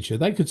anybody's signature.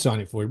 They could sign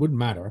it for you. It wouldn't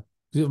matter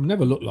because it would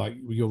never look like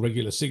your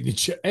regular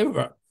signature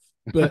ever.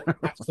 But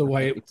that's the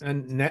way it,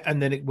 and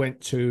then it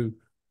went to,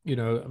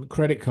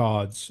 credit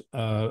cards.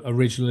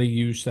 Originally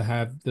used to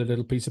have the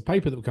little piece of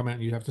paper that would come out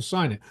and you'd have to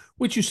sign it,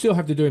 which you still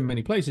have to do in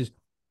many places.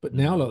 But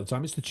now a lot of the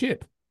time it's the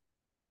chip.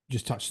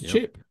 Just touch the Yep.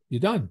 chip.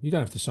 You're done. You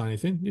don't have to sign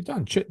anything. You're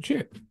done. Chip.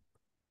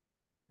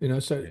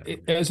 So Yeah.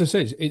 as I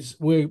said,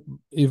 we're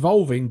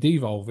evolving,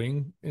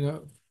 devolving in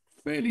a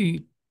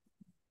fairly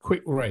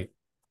quick rate.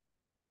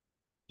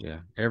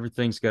 Yeah.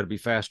 Everything's got to be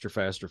faster,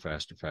 faster,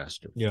 faster,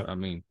 faster. Yeah. I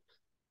mean,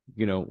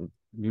 you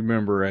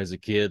remember as a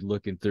kid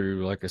looking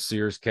through like a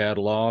Sears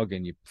catalog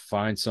and you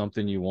find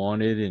something you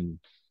wanted and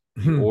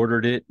you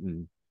ordered it,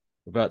 and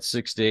about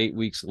 6 to 8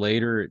 weeks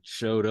later it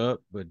showed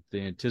up, but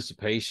the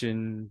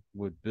anticipation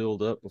would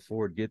build up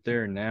before it get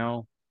there. And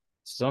now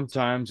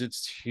sometimes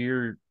it's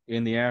here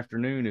in the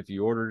afternoon if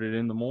you ordered it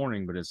in the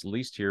morning, but it's at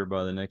least here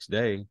by the next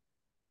day.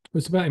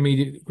 It's about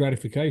immediate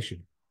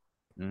gratification.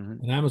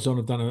 Mm-hmm. And Amazon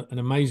have done an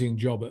amazing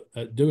job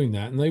at doing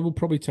that. And they will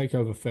probably take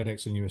over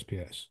FedEx and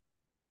USPS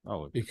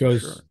Oh, for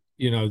because, sure.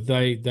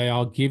 they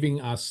are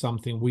giving us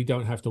something we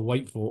don't have to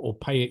wait for or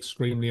pay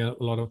extremely a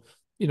lot of,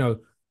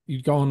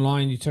 you go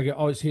online, you take it,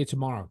 oh, it's here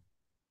tomorrow.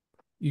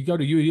 You go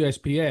to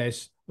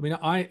USPS. I mean,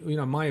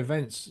 my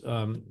events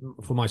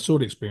for my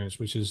sword experience,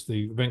 which is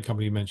the event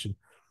company you mentioned,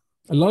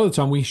 A lot of the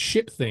time we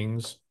ship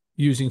things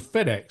using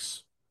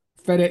FedEx.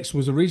 FedEx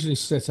was originally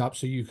set up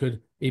so you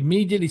could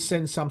immediately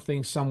send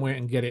something somewhere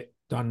and get it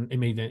done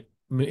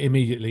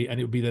immediately, and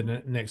it would be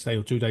the next day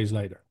or 2 days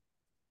later.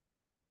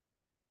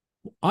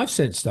 I've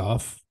sent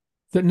stuff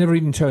that never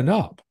even turned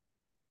up.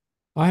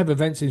 I have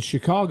events in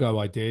Chicago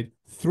I did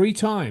 3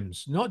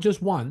 times, not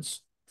just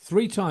once,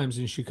 3 times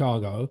in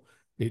Chicago.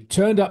 It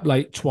turned up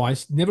late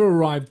twice, never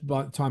arrived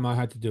by the time I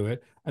had to do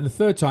it. And the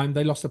third time,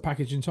 they lost the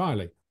package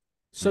entirely.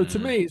 So to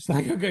me, it's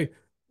like, okay,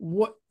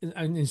 what?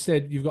 And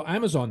instead, you've got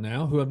Amazon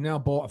now, who have now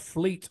bought a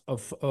fleet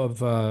of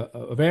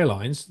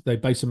airlines. They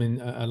base them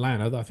in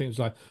Atlanta. I think it's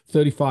like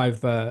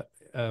 35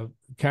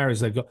 carriers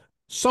they've got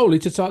solely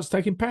to start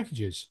taking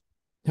packages,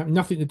 have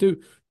nothing to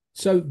do.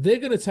 So they're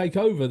going to take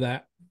over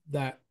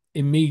that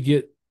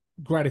immediate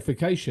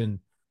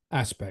gratification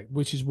aspect,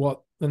 which is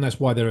what, and that's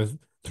why they're a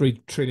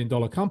 $3 trillion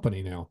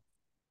company now.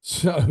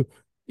 So,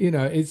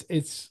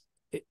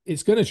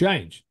 it's going to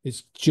change.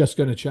 It's just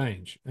going to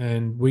change,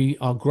 and we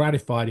are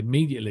gratified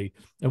immediately.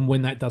 And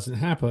when that doesn't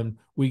happen,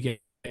 we get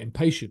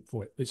impatient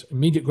for it. It's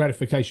immediate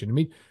gratification. I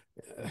mean,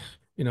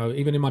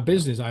 even in my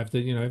business, I have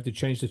to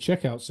change the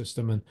checkout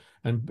system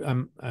and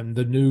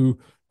the new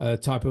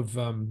type of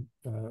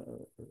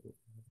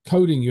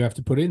coding you have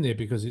to put in there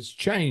because it's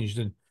changed.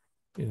 And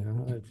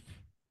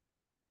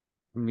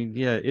I mean,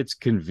 yeah, it's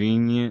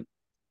convenient,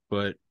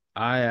 but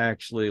I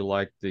actually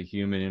like the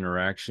human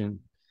interaction.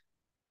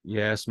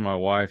 You ask my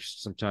wife,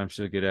 sometimes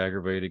she'll get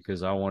aggravated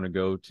because I want to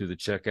go to the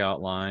checkout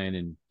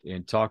line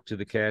and talk to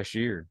the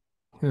cashier.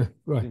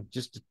 Right.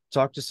 Just to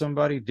talk to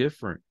somebody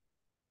different.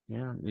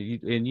 Yeah.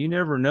 And you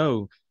never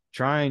know,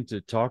 trying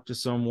to talk to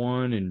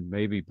someone and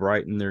maybe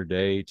brighten their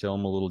day, tell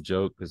them a little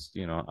joke, because,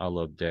 I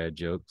love dad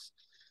jokes.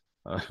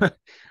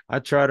 I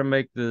try to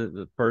make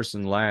the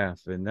person laugh,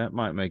 and that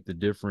might make the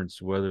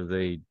difference whether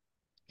they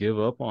give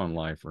up on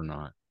life or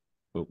not.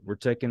 But we're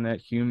taking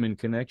that human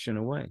connection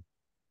away.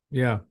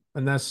 Yeah.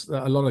 And that's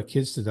a lot of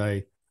kids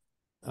today.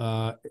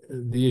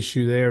 The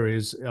issue there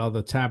are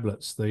the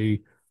tablets, the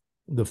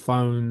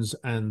phones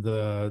and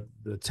the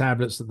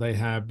tablets that they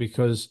have,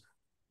 because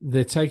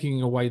they're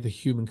taking away the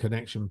human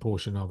connection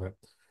portion of it.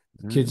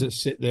 Kids that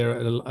sit there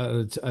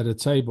at a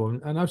table,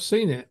 and I've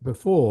seen it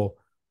before,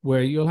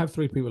 where you'll have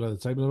 3 people at the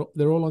table,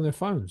 they're all on their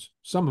phones.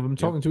 Some of them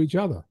talking to each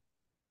other.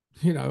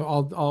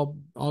 I'll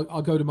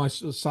go to my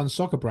son's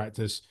soccer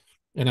practice,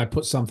 and I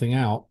put something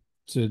out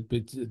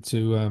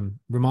to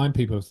remind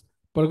people,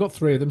 but I've got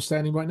 3 of them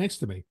standing right next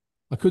to me.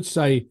 I could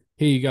say,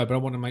 "Here you go," but I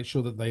want to make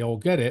sure that they all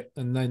get it,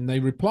 and then they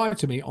reply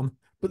to me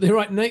but they're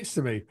right next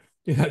to me.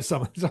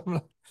 Some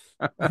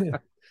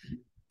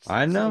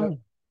I know. So,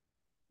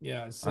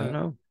 yeah, I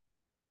know.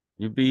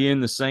 You'd be in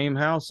the same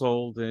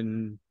household,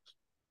 and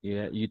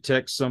you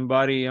text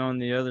somebody on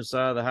the other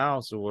side of the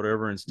house or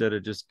whatever instead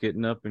of just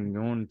getting up and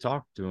going and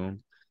talk to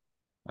them.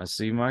 I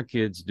see my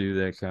kids do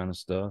that kind of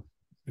stuff.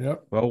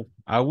 Yep. Well,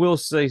 I will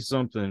say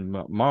something.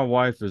 My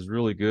wife is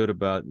really good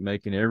about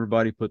making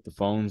everybody put the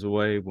phones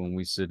away when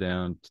we sit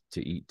down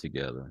to eat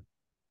together.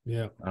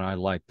 Yeah. And I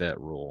like that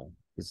rule.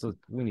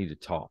 We need to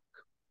talk.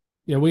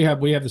 Yeah, we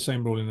have the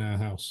same rule in our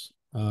house.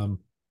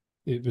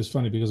 It was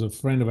funny because a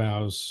friend of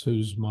ours,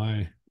 who's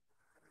my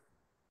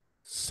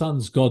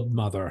son's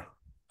godmother,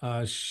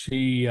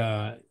 she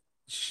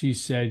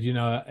said,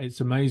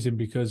 it's amazing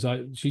because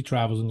she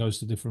travels and goes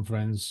to different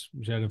friends.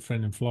 She had a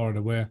friend in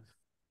Florida where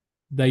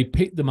they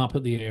picked them up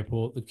at the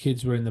airport. The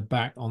kids were in the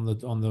back on the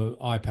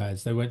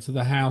iPads. They went to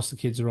the house. The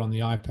kids are on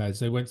the iPads.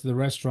 They went to the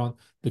restaurant.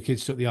 The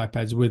kids took the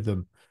iPads with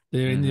them.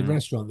 They're in the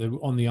restaurant. They're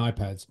on the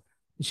iPads.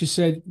 And she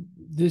said,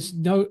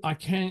 I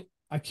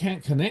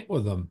can't connect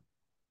with them.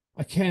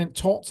 I can't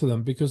talk to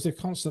them because they're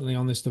constantly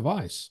on this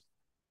device.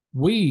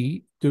 And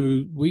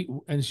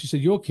she said,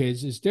 your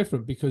kids is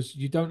different because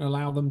you don't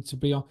allow them to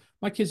be on.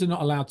 My kids are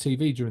not allowed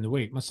TV during the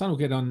week. My son will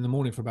get on in the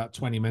morning for about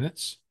 20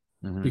 minutes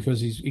because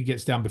he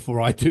gets down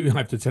before I do. I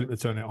have to tell him to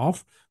turn it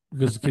off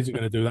because the kids are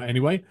going to do that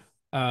anyway.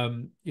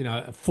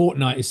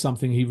 Fortnite is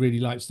something he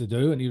really likes to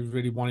do and he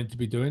really wanted to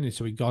be doing it.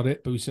 So he got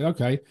it. But we said,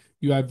 okay,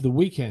 you have the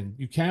weekend.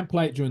 You can't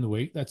play it during the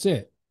week. That's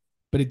it.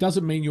 But it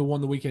doesn't mean you're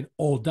on the weekend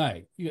all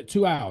day. You get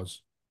 2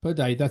 hours per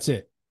day. That's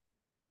it.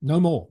 No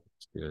more.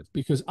 Good.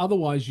 Because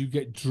otherwise you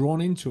get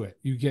drawn into it.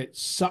 You get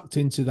sucked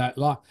into that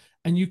life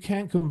and you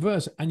can't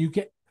converse, and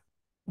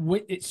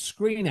it's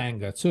screen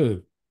anger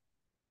too.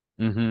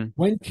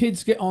 When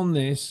kids get on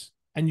this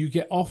and you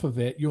get off of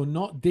it, you're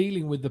not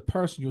dealing with the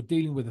person, you're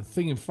dealing with the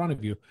thing in front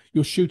of you.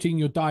 You're shooting,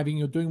 you're diving,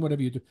 you're doing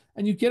whatever you do,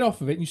 and you get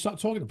off of it and you start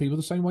talking to people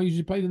the same way as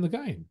you played in the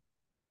game.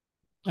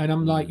 And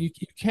I'm like, you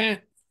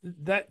can't,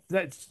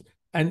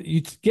 and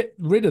you get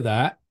rid of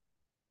that.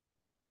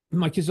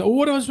 My kids are,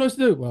 what am I supposed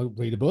to do? Well,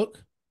 read a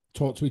book,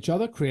 talk to each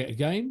other, create a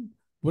game,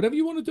 whatever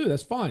you want to do,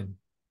 that's fine.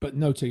 But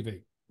no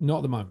TV, not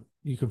at the moment.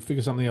 You can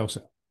figure something else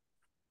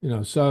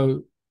out.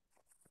 So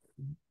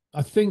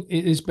I think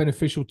it is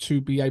beneficial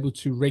to be able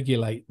to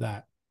regulate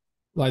that,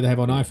 like they have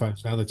on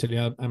iPhones now. They tell you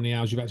how many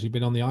hours you've actually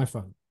been on the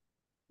iPhone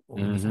or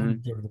on the phone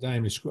during the day,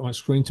 how much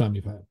screen time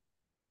you've had.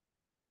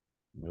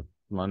 Yep.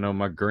 I know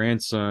my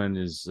grandson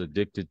is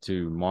addicted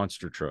to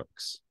monster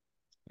trucks.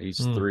 He's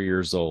Mm. 3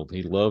 years old.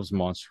 He loves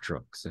monster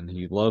trucks, and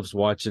he loves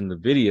watching the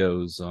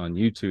videos on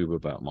YouTube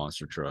about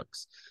monster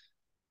trucks.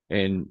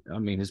 And I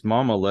mean, his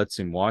mama lets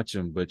him watch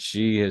them, but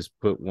she has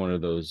put one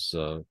of those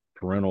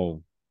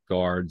parental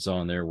guards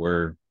on there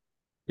where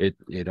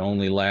it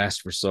only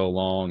lasts for so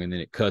long, and then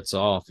it cuts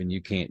off, and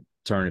you can't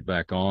turn it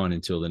back on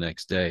until the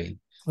next day.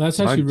 That's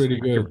So actually really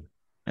good.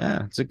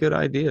 yeah, it's a good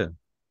idea.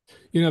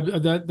 You know,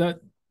 that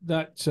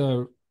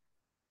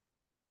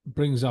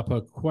brings up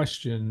a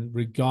question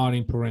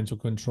regarding parental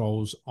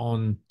controls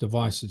on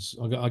devices.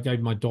 I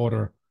gave my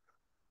daughter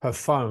her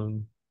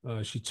phone.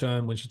 When she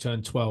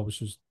turned 12,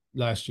 which was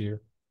last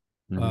year.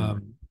 Mm-hmm.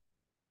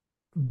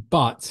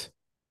 But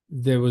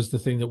there was the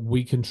thing that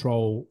we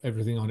control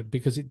everything on it,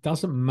 because it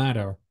doesn't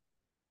matter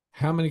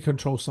how many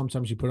controls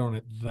sometimes you put on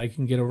it, they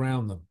can get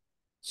around them.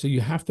 So you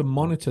have to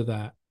monitor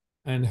that.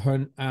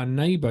 And our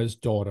neighbor's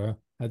daughter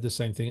had the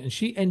same thing, and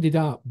she ended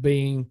up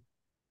being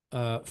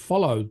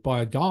followed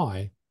by a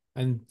guy,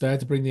 and they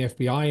had to bring the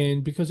FBI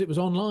in because it was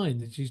online.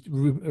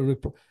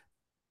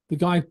 The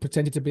guy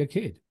pretended to be a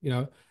kid,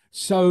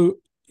 So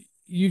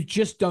you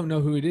just don't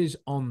know who it is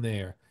on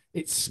there.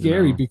 It's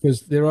scary No.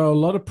 because there are a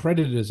lot of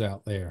predators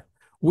out there.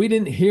 We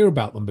didn't hear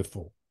about them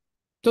before.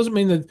 Doesn't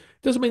mean that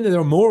there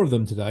are more of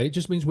them today. It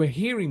just means we're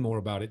hearing more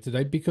about it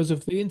today because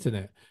of the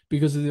internet,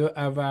 because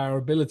of our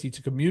ability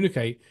to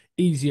communicate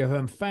easier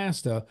and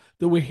faster,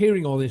 that we're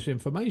hearing all this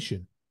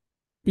information.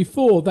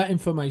 Before, that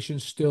information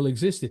still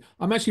existed.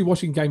 I'm actually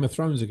watching Game of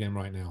Thrones again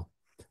right now.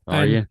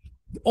 Are And you?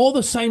 all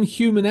the same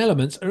human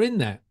elements are in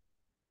that.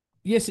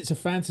 Yes, it's a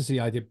fantasy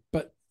idea,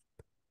 but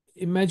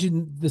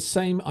imagine the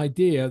same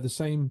idea, the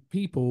same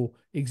people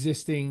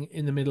existing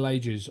in the Middle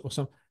Ages or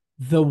some.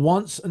 The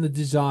wants and the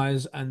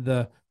desires and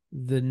the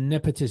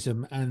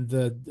nepotism and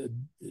the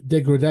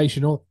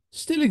degradation all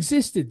still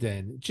existed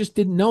then. Just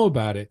didn't know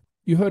about it.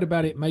 You heard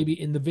about it maybe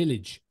in the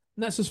village,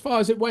 and that's as far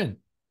as it went.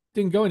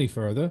 Didn't go any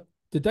further.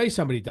 The day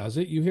somebody does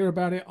it, you hear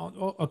about it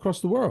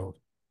across the world,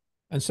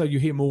 and so you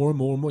hear more and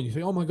more and more. You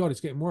think, "Oh my God, it's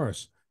getting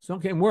worse." It's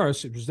not getting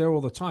worse. It was there all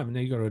the time, and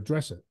now you got to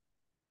address it.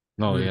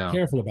 Oh You got to be yeah.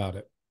 careful about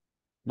it.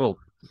 Well,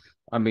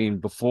 I mean,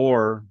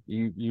 before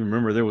you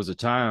remember there was a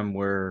time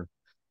where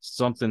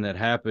something that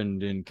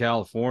happened in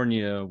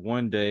California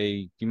one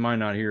day, you might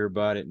not hear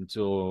about it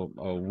until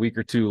a week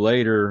or two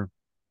later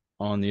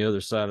on the other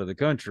side of the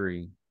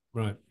country.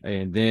 Right.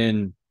 And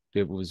then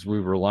we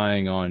were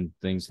relying on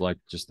things like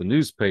just the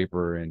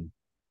newspaper, and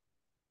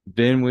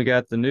then we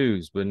got the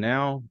news. But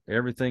now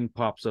everything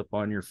pops up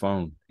on your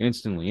phone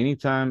instantly.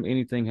 Anytime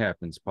anything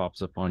happens,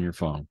 pops up on your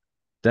phone.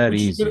 That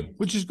easy.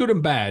 Which is good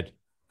and bad,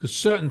 because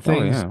certain Oh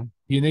things yeah.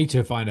 you need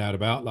to find out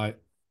about, like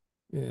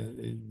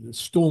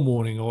storm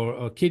warning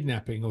or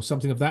kidnapping or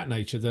something of that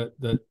nature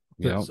Yeah.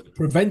 that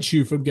prevents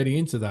you from getting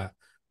into that.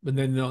 But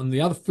then on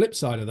the other flip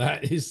side of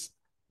that is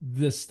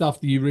the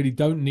stuff that you really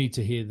don't need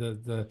to hear.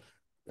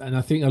 And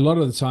I think a lot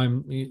of the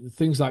time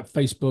things like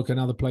Facebook and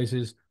other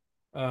places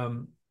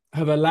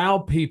have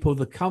allowed people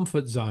the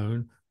comfort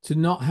zone to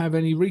not have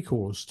any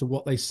recourse to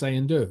what they say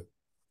and do.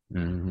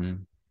 Mm-hmm.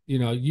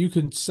 You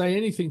can say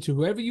anything to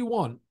whoever you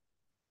want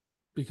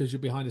because you're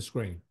behind a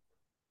screen.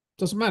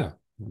 Doesn't matter.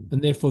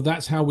 And therefore,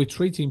 that's how we're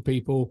treating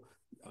people.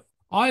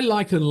 I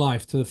liken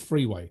life to the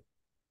freeway.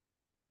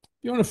 If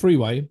you're on a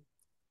freeway,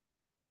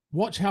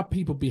 watch how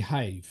people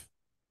behave.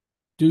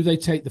 Do they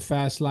take the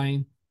fast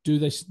lane? Do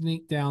they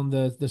sneak down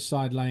the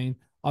side lane?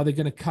 Are they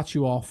going to cut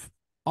you off?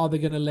 Are they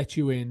going to let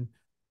you in?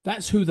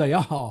 That's who they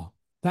are.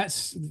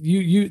 That's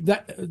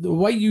that the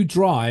way you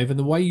drive and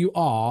the way you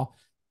are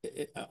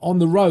on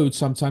the road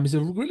sometimes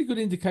is a really good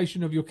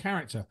indication of your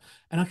character.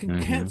 And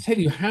can't tell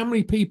you how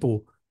many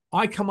people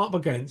I come up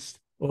against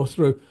or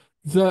through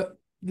that,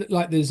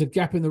 like there's a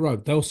gap in the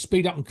road. They'll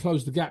speed up and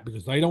close the gap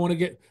because they don't want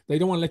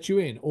to let you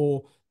in,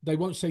 or they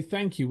won't say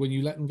thank you when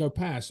you let them go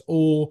past,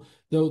 or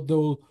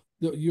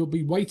you'll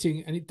be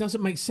waiting and it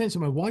doesn't make sense.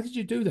 I'm like, why did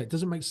you do that? It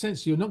doesn't make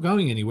sense. You're not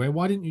going anywhere.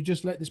 Why didn't you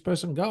just let this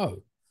person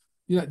go?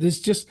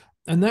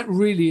 And that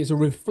really is a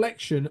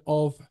reflection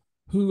of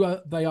who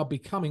they are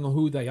becoming or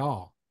who they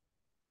are.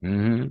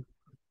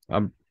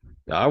 Mm-hmm.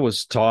 I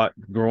was taught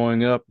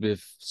growing up,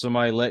 if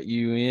somebody let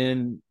you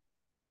in,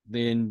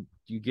 then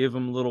you give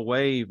them a little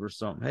wave or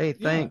something. Hey,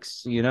 Yeah.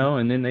 thanks,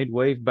 and then they'd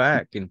wave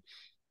back. And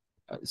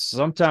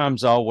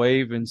sometimes I'll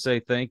wave and say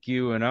thank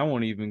you, and I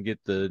won't even get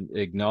the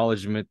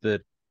acknowledgement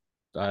that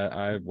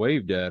I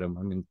waved at them.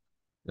 I mean,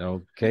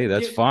 okay,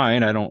 that's Yeah.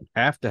 fine. I don't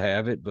have to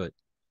have it, but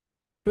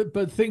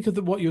think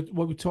of what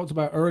we talked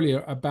about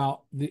earlier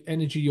about the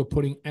energy you're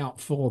putting out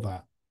for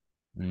that.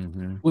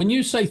 mm-hmm. When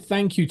you say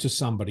thank you to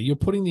somebody, you're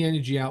putting the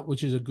energy out,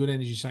 which is a good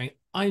energy, saying,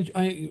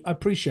 I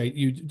appreciate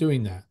you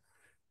doing that.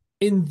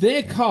 In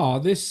their car,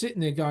 they're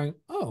sitting there going,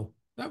 oh,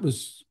 that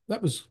was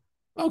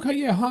okay.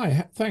 Yeah.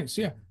 Hi. Thanks.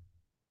 Yeah.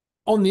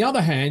 On the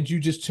other hand,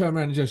 you just turn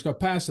around and just go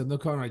past them. They're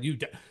kind of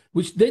like,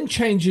 which then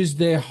changes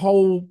their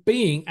whole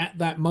being at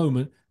that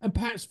moment and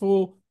perhaps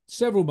for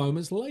several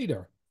moments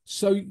later.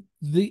 So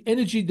the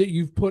energy that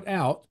you've put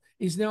out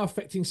is now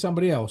affecting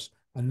somebody else.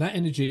 And that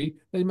energy,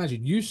 they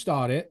imagine you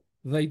start it,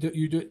 they do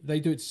it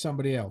to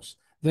somebody else.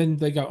 Then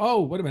they go,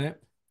 oh, wait a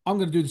minute, I'm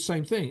going to do the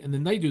same thing. And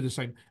then they do the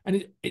same.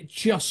 And it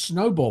just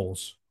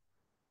snowballs.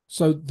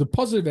 So the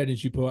positive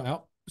energy put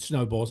out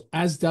snowballs,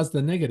 as does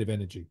the negative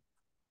energy.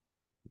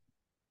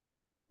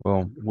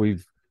 Well,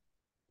 we've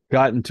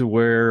gotten to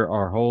where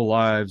our whole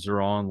lives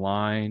are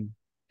online,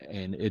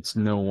 and it's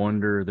no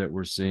wonder that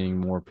we're seeing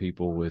more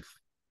people with,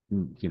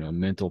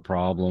 mental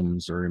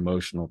problems or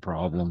emotional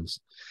problems.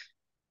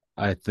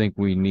 I think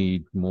we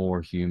need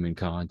more human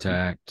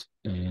contact,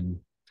 and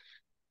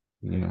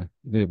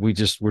we're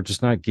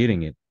just not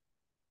getting it.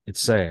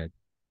 It's sad,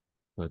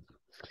 but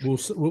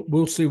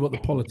We'll see what the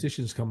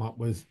politicians come up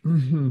with.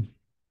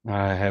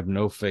 I have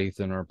no faith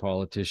in our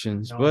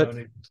politicians. No, I But don't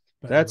even.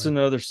 But that's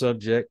anyway. another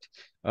subject.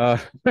 uh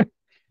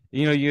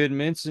you had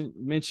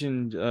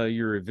mentioned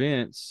your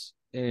events,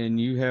 and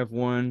you have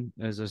one,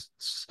 as I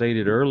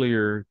stated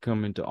earlier,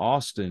 coming to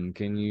Austin.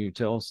 Can you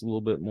tell us a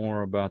little bit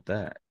more about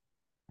that?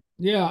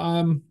 Yeah,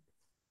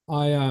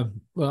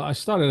 I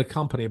started a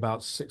company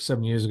about 6,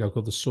 7 years ago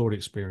called the Sword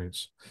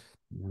Experience.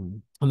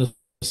 Mhm. And the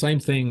same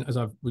thing as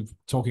we've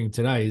talking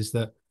today is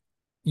that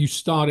you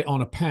start it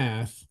on a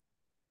path,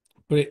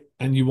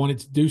 and you want it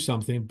to do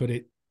something, but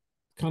it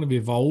kind of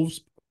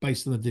evolves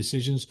based on the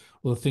decisions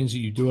or the things that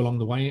you do along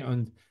the way.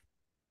 And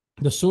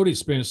the Sword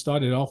Experience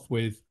started off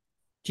with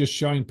just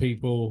showing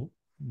people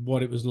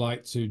what it was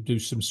like to do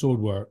some sword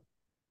work.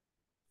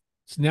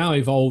 It's now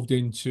evolved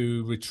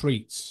into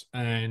retreats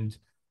and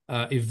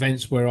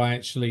events where I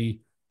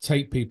actually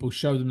take people,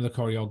 show them the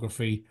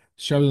choreography,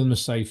 show them the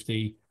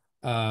safety,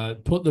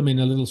 put them in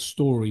a little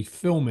story,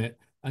 film it,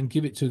 and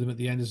give it to them at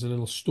the end as a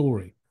little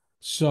story.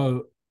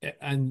 So,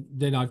 and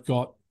then I've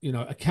got,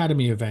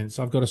 academy events.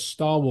 I've got a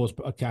Star Wars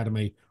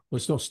academy. Well,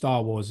 it's not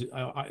Star Wars.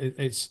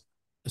 It's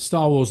a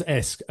Star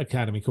Wars-esque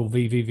academy called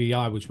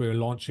VVVI, which we're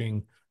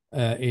launching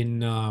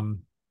in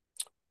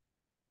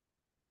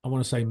I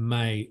want to say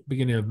May,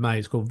 beginning of May.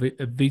 It's called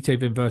Vitae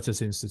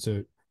Invertus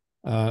Institute.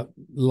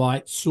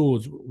 Light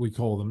swords, we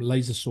call them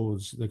laser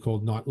swords. They're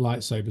called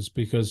lightsabers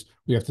because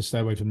we have to stay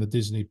away from the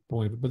Disney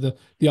point of it. But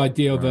the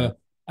idea of Right.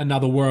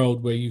 another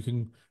world where you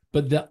can,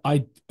 but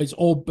it's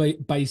all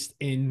based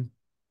in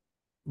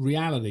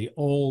reality.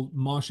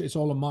 It's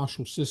all a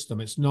martial system.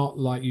 It's not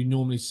like you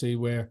normally see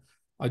where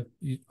I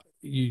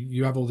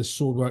you have all this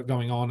sword work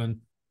going on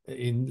and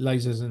in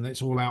lasers and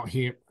it's all out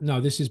here. No,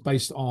 this is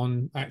based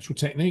on actual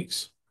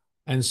techniques.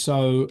 And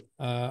so,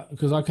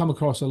 because I come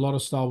across a lot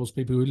of Star Wars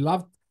people who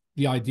love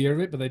the idea of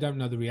it, but they don't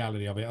know the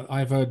reality of it.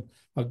 I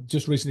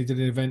just recently did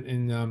an event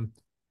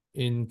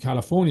in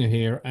California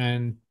here,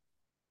 and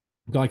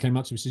a guy came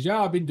up to me and says,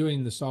 "Yeah, I've been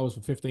doing the Star Wars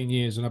for 15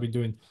 years, and I've been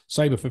doing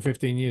Saber for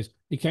 15 years."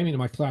 He came into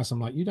my class. I'm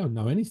like, "You don't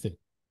know anything.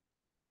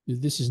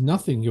 This is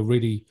nothing.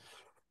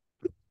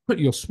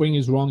 Your swing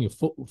is wrong, your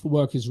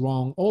footwork is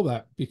wrong, all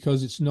that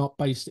because it's not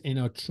based in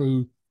a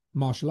true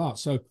martial art."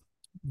 So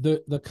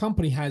the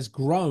company has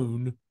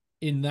grown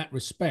in that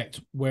respect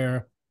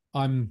where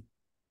I'm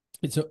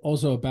it's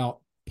also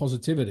about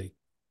positivity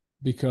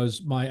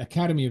because my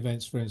academy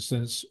events, for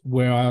instance,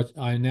 where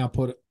I now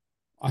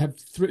I have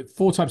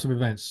four types of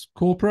events: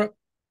 corporate,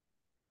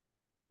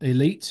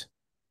 elite,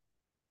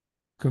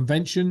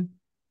 convention,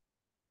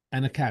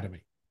 and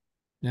academy.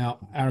 Now,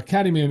 our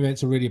academy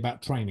events are really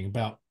about training,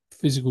 about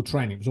physical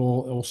training. It was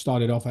all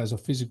started off as a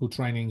physical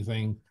training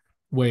thing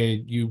where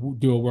you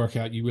do a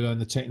workout, you learn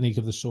the technique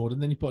of the sword,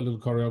 and then you put a little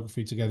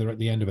choreography together at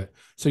the end of it.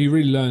 So you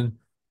really learn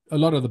a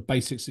lot of the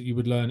basics that you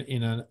would learn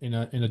in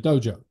a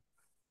dojo.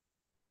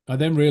 I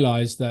then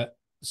realized that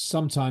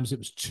sometimes it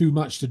was too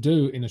much to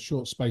do in a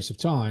short space of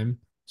time.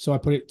 So I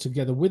put it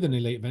together with an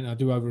elite event. I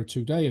do over a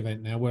 2 day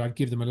event now where I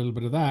give them a little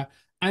bit of that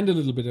and a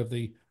little bit of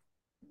the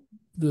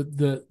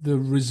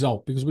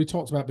result, because we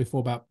talked about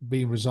before about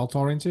being result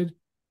oriented,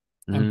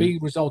 and Mhm. being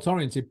result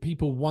oriented,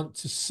 people want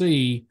to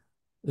see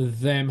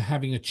them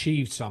having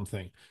achieved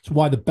something. It's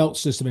why the belt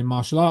system in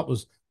martial art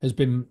has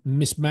been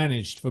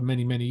mismanaged for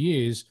many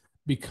years,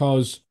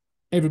 because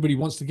everybody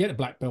wants to get a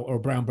black belt or a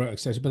brown belt,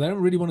 etc., but they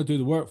don't really want to do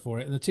the work for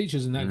it, and the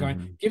teachers and that guy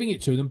Mhm. giving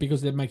it to them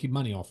because they're making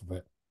money off of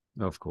it.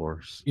 Of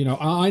course.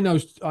 I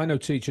know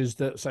teachers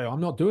that say, "I'm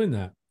not doing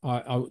that."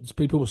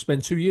 People will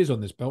spend 2 years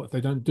on this belt if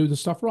they don't do the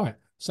stuff right.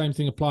 Same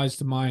thing applies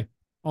to my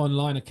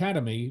online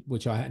academy,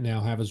 which I now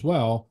have as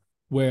well,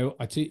 where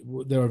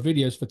there are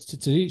videos to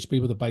teach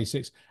people the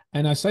basics,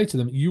 and I say to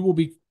them, "You will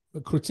be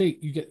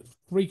critiqued. You get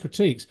free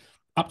critiques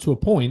up to a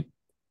point,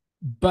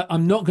 but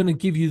I'm not going to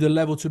give you the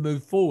level to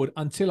move forward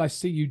until I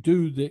see you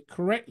do it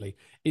correctly.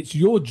 It's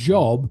your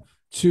job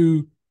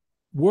to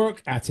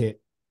work at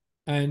it."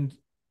 And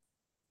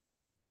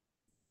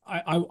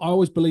I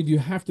always believe you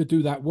have to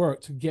do that work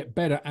to get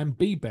better and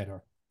be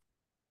better.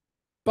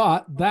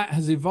 But that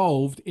has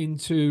evolved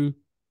into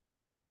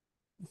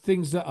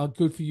things that are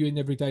good for you in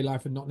everyday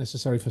life and not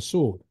necessary for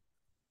sword.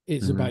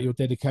 It's Mhm. about your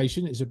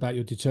dedication. It's about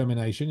your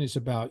determination. It's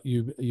about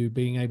you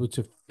being able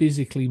to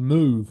physically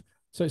move.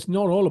 So it's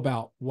not all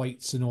about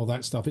weights and all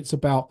that stuff. It's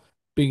about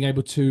being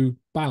able to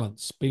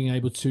balance, being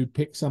able to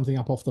pick something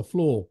up off the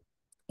floor,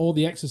 all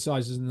the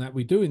exercises and that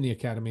we do in the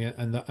academy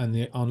and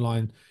the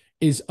online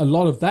is a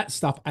lot of that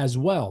stuff as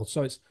well.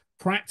 So it's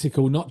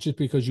practical, not just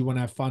because you want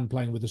to have fun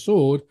playing with the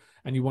sword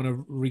and you want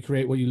to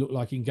recreate what you look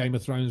like in Game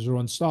of Thrones or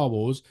on Star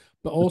Wars,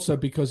 but also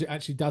because it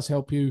actually does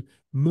help you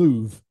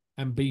move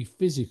and be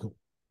physical.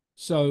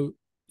 So,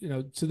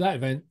 to that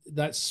event,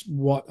 that's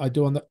what I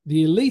do. On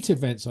the elite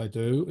events I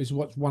do is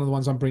one of the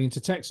ones I'm bringing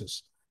to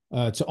Texas,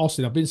 to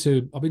Austin. I've been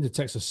to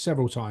Texas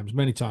several times,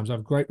 many times. I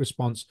have great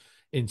response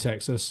in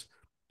Texas,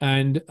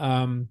 and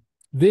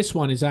this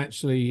one is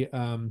actually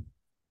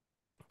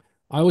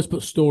I always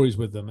put stories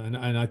with them,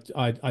 and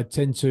I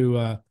tend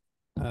to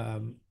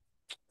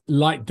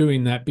like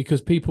doing that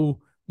because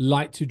people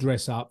like to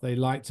dress up. They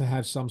like to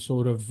have some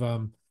sort of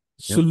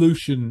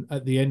solution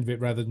at the end of it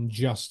rather than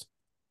just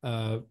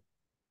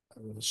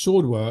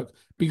sword work.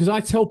 Because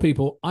I tell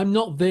people, I'm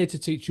not there to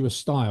teach you a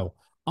style.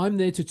 I'm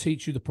there to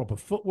teach you the proper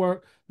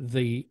footwork,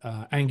 the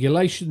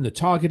angulation, the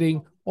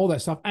targeting, all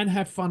that stuff, and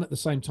have fun at the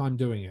same time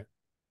doing it.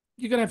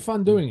 You're going to have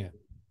fun doing it.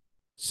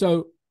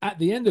 So at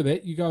the end of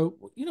it, you go,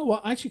 you know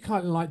what? I actually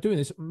kind of like doing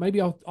this.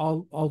 Maybe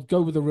I'll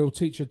go with a real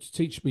teacher to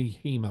teach me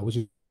HEMA, which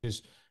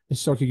is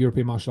historical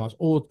European martial arts,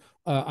 or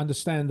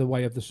understand the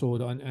way of the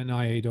sword and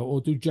Aikido,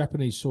 or do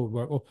Japanese sword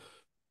work,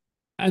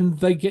 and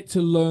they get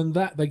to learn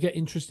that. They get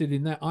interested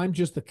in that. I'm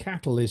just the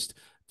catalyst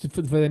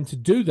for them to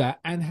do that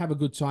and have a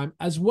good time,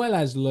 as well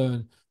as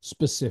learn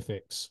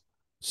specifics.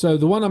 So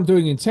the one I'm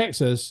doing in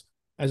Texas,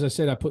 as I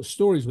said, I put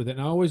stories with it,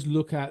 and I always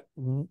look at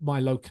my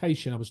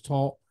location. I was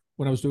taught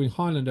when I was doing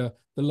Highlander,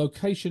 the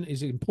location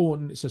is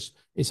important.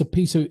 It's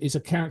a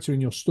character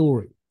in your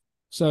story.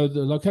 So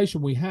the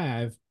location we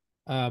have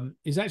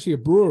is actually a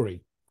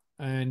brewery,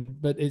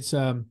 but it's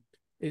a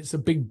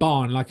big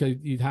barn,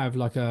 you'd have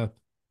like a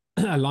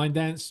line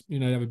dance,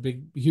 have a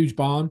huge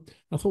barn.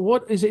 I thought,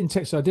 what is it in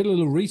Texas? I did a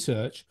little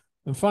research,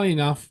 and funny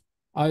enough,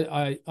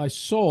 I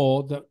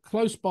saw that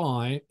close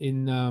by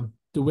in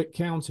DeWitt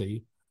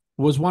County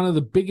was one of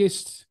the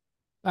biggest.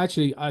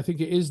 Actually, I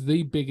think it is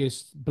the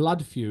biggest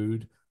blood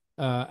feud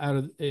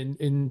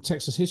in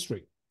Texas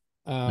history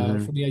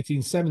from the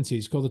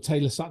 1870s, called the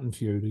Taylor-Sutton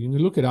feud. You can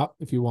look it up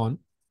if you want.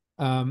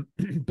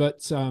 But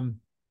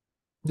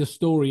the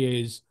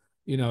story is,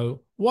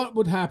 what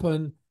would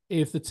happen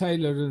if the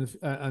Taylor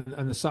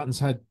and the Suttons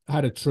had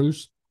a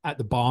truce at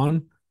the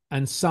barn,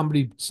 and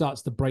somebody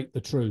starts to break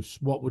the truce?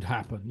 What would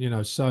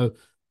happen? So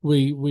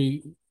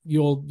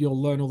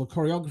you'll learn all the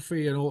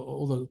choreography and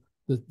all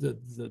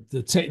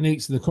the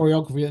techniques and the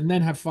choreography, and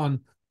then have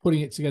fun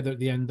putting it together at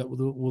the end that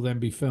will then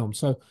be filmed.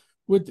 So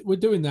we're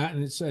doing that,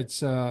 and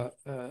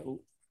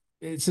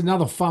it's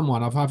another fun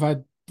one.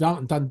 I've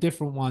done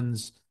different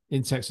ones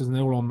in Texas, and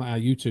they're all on our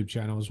YouTube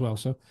channel as well.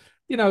 So,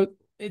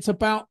 it's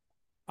about,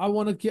 I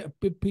want to get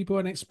people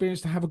an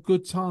experience to have a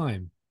good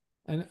time,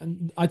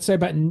 and I'd say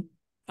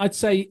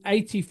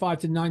 85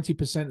 to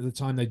 90% of the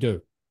time they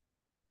do.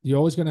 You're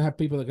always going to have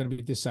people that are going to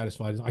be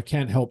dissatisfied. I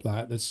can't help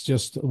that. That's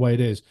just the way it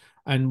is.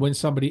 And when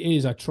somebody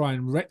is, I try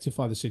and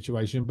rectify the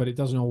situation, but it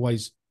doesn't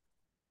always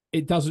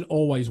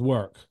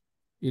work.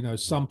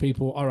 Some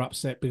people are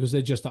upset because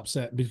they're just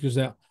upset because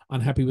they're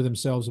unhappy with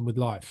themselves and with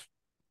life.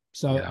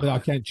 So, but I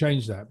can't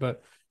change that.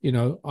 But,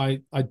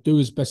 I do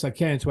as best I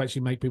can to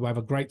actually make people have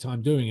a great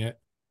time doing it.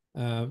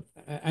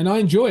 And I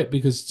enjoy it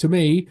because, to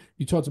me,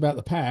 you talked about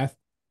the path.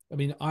 I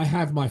mean, I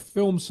have my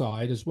film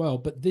side as well,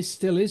 but this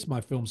still is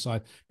my film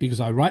side because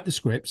I write the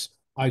scripts.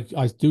 I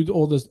do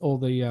all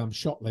the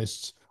shot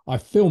lists. I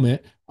film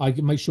it. I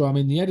make sure I'm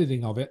in the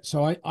editing of it.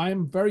 So I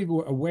am very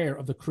aware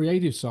of the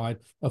creative side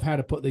of how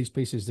to put these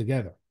pieces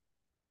together.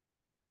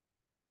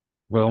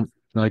 Well,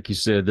 like you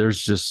said,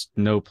 there's just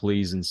no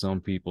pleasing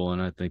some people,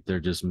 and I think they're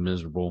just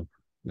miserable,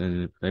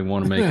 and they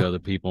want to make other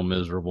people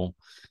miserable.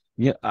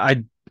 Yeah,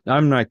 I'm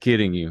not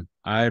kidding you.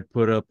 I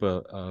put up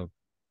a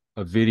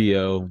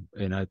video,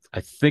 and I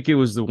think it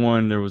was the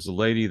one. There was a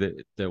lady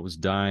that was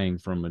dying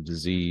from a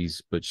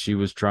disease, but she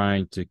was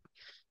trying to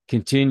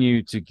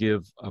continue to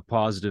give a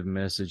positive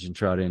message and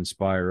try to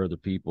inspire other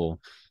people,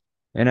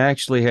 and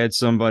actually had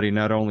somebody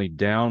not only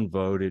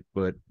downvote it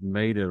but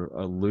made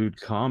a lewd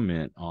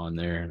comment on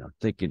there. And I'm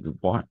thinking,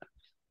 what?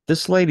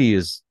 This lady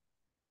has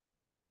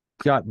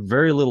got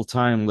very little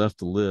time left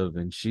to live,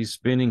 and she's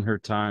spending her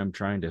time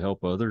trying to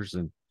help others,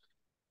 and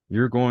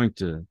you're going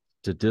to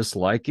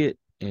dislike it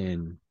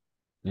and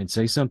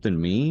say something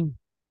mean?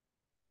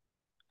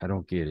 I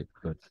don't get it,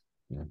 but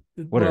yeah,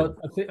 whatever.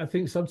 Well, I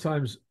think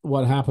sometimes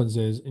what happens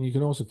is, and you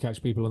can also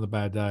catch people on a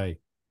bad day,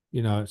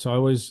 so I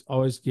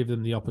always give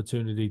them the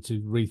opportunity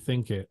to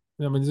rethink it.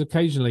 I mean, there's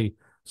occasionally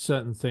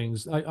certain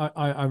things.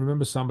 I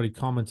remember somebody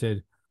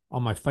commented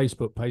on my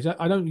Facebook page.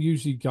 I don't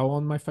usually go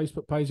on my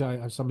Facebook page. I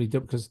have somebody do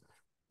it because,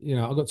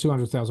 I've got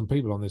 200,000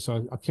 people on this,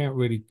 so I can't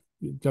really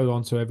go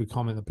on to every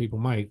comment that people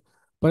make.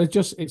 But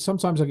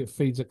sometimes I get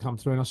feeds that come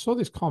through, and I saw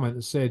this comment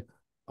that said,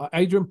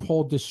 Adrian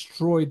Paul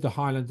destroyed the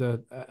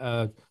Highlander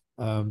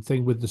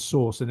thing with the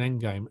source and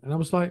endgame, and I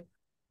was like,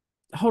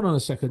 hold on a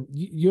second,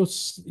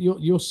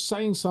 you're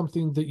saying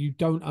something that you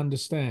don't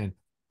understand.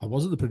 I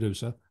wasn't the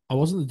producer, I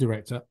wasn't the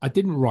director, I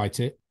didn't write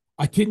it,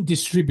 I didn't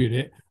distribute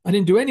it, I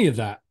didn't do any of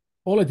that.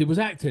 All I did was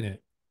act in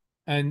it.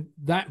 And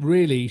that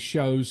really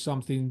shows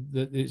something,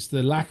 that it's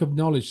the lack of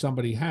knowledge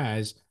somebody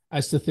has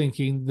as to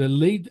thinking the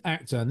lead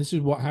actor, and this is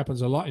what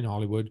happens a lot in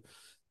Hollywood,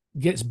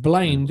 gets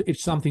blamed if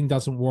something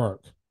doesn't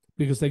work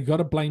because they got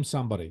to blame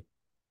somebody.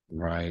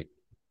 Right.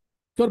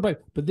 Got to blame.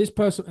 But this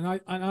person,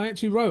 and I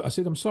actually wrote, I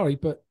said, I'm sorry,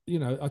 but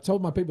I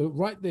told my people,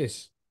 write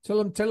this,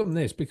 tell them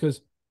this, because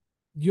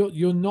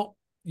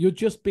you're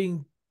just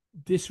being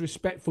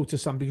disrespectful to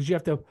something, because you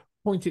have to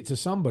point it to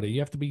somebody. You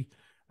have to be,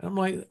 and I'm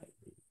like,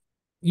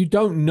 you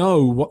don't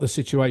know what the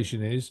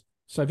situation is.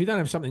 So if you don't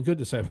have something good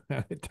to say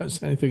about it, don't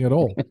say anything at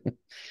all.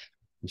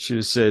 You should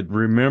have said,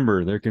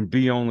 remember, there can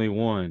be only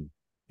one.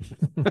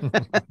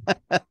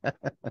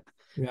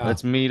 Yeah.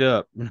 Let's meet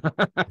up.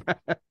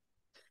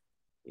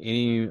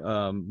 Any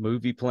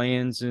movie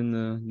plans in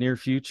the near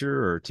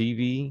future or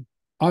TV?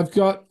 I've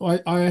got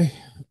I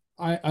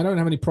don't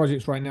have any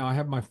projects right now. I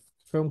have my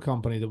film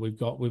company that we've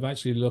got. We're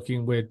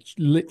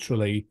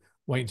literally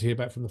waiting to hear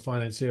back from the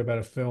financier about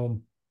a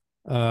film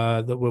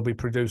that we'll be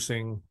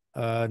producing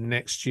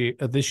next year,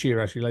 this year,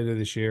 actually, later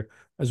this year,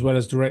 as well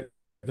as direct.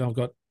 I've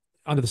got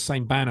under the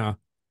same banner.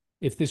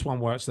 If this one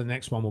works, the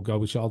next one will go,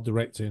 which I'll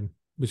direct.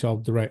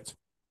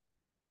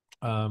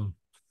 But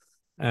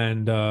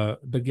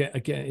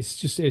again,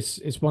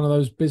 it's one of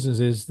those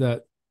businesses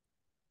that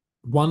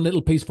one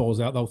little piece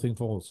falls out, the whole thing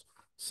falls.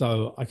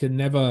 So I can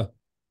never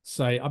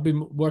say, I've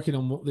been working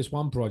on this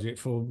one project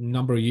for a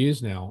number of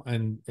years now,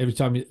 and every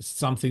time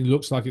something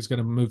looks like it's going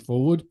to move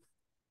forward,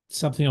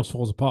 something else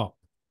falls apart.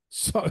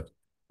 So,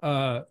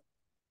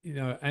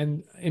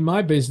 and in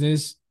my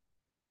business,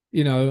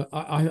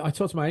 I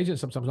talk to my agent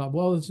sometimes, like,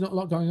 well, there's not a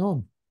lot going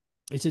on.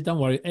 He said, don't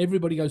worry,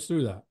 everybody goes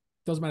through that.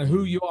 Doesn't matter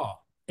who you are.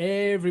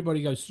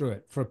 Everybody goes through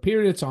it. For a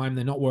period of time,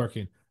 they're not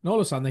working. And all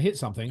of a sudden they hit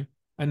something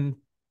and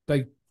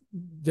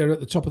they're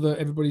at the top of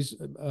everybody's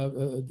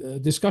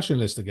discussion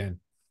list again.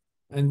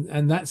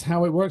 And that's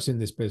how it works in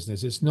this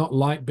business. It's not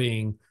like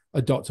being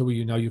a doctor where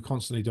you're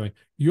constantly doing.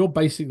 You're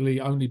basically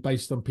only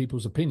based on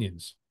people's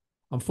opinions.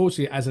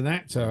 Unfortunately, as an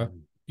actor,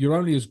 you're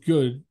only as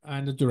good,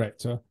 and a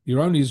director,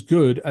 you're only as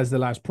good as the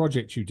last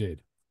project you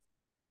did.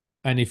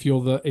 And if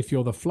you're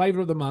the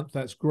flavor of the month,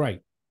 that's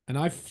great. And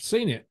I've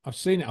seen it.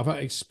 I've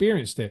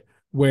experienced it,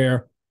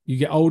 where you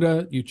get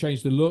older, you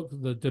change the look,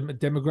 the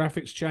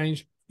demographics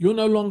change. You're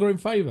no longer in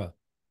favor.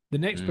 The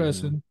next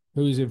person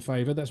who is in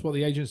favor, that's what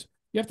the agents.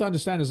 You have to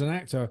understand as an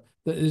actor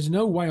that there's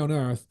no way on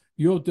earth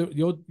you're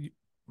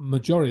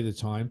majority of the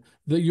time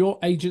that your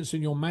agents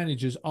and your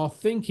managers are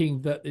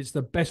thinking that it's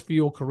the best for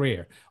your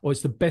career or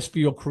it's the best for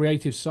your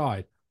creative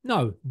side.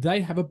 No,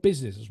 they have a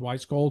business. That's why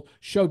it's called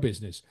show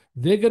business.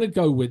 They're going to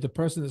go with the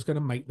person that's going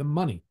to make them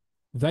money.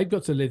 They've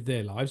got to live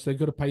their lives. They've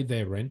got to pay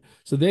their rent.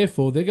 So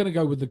therefore, they're going to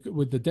go with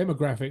the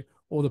demographic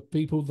or the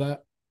people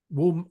that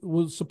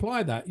will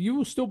supply that. You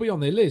will still be on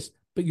their list,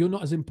 but you're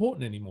not as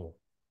important anymore.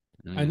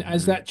 And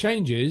as that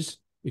changes,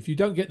 if you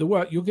don't get the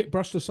work, you'll get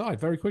brushed aside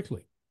very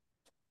quickly.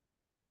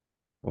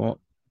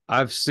 Well,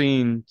 I've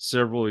seen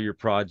several of your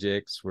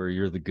projects where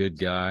you're the good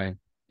guy,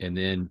 and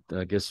then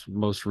I guess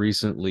most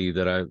recently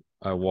that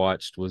I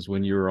watched was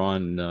when you were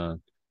on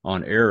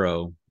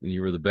Arrow and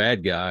you were the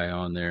bad guy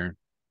on there.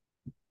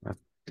 I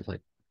was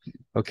like,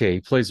 okay, he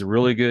plays a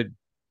really good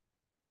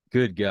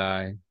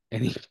guy,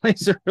 and he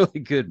plays a really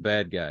good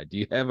bad guy. Do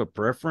you have a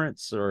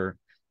preference, or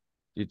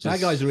you just...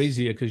 Bad guys are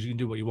easier because you can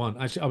do what you want.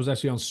 Actually, I was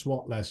actually on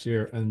SWAT last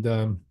year, and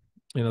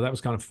that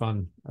was kind of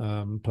fun,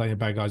 playing a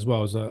bad guy as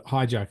well as a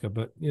hijacker.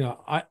 But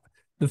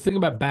the thing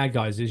about bad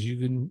guys is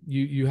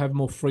you have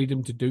more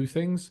freedom to do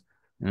things,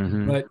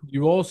 but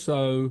you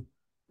also,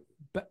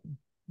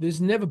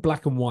 there's never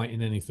black and white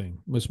in anything.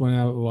 It's when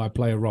I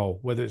play a role,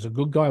 whether it's a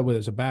good guy or whether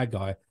it's a bad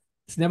guy,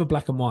 it's never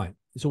black and white.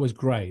 It's always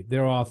gray.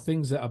 There are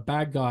things that a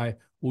bad guy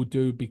will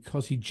do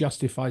because he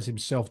justifies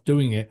himself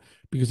doing it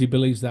because he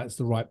believes that's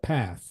the right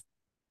path.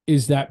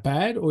 Is that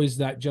bad, or is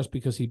that just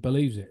because he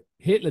believes it?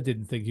 Hitler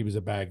didn't think he was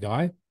a bad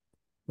guy,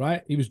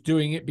 right? He was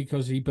doing it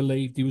because he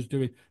believed he was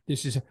doing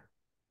this.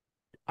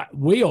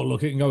 We all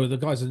look at it and go, the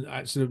guy's an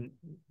absolute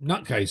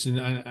nutcase,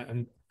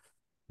 and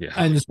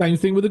the same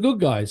thing with the good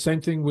guys.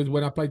 Same thing with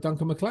when I played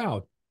Duncan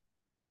Macleod.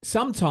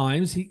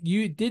 Sometimes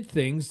you did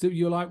things that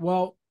you're like,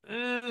 well,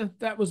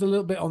 that was a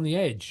little bit on the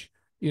edge.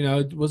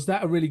 Was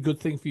that a really good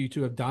thing for you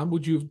to have done?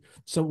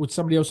 Would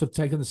somebody else have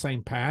taken the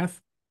same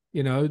path?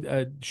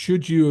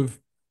 Should you have?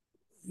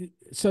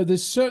 So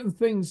there's certain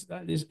things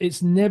that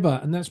it's never,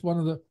 and that's one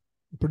of the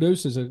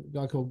producers, a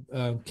guy called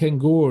Ken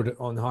Gord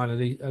on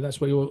Highlander. That's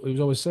what he was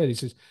always said. He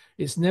says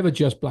it's never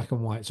just black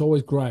and white; it's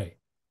always grey,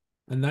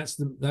 and that's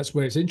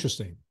where it's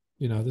interesting.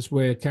 That's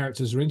where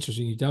characters are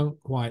interesting. You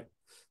don't quite.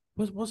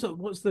 What's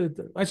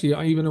the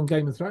actually even on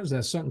Game of Thrones?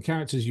 There's certain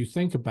characters you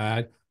think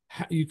about,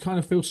 you kind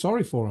of feel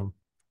sorry for them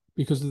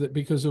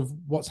because of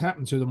what's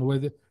happened to them, or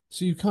whether.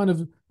 So you kind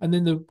of, and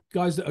then the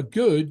guys that are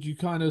good, you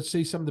kind of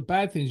see some of the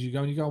bad things you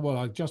go, well,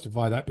 I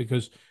justify that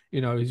because,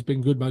 he's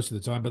been good most of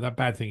the time, but that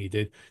bad thing he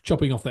did,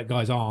 chopping off that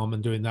guy's arm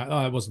and doing that,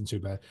 it wasn't too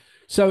bad.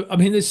 So, I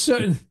mean,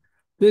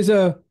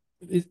 the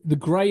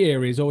gray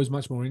area is always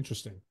much more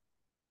interesting.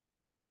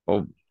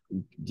 Oh,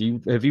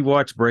 have you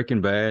watched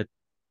Breaking Bad?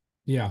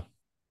 Yeah.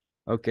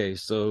 Okay,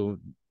 so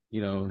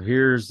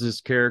here's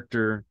this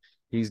character.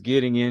 He's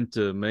getting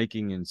into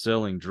making and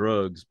selling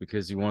drugs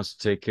because he wants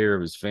to take care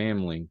of his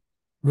family.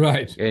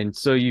 Right. And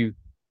so you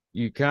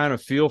kind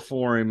of feel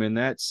for him in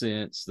that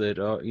sense that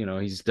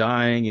he's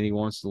dying and he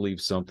wants to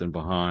leave something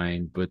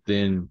behind, but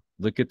then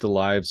look at the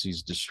lives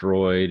he's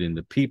destroyed and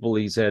the people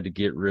he's had to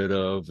get rid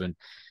of. And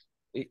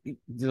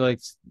like,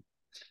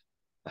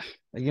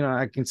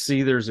 I can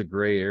see there's a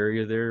gray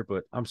area there,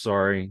 but I'm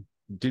sorry,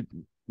 dude,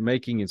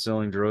 making and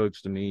selling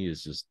drugs to me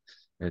is just,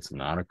 it's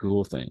not a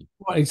cool thing.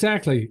 Well,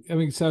 exactly. I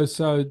mean,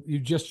 so you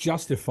just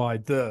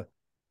justified the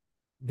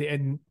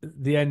end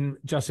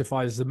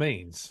justifies the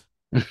means.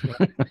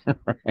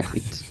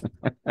 Right.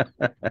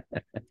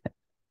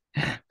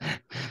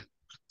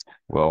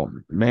 Well,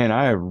 man,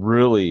 I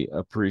really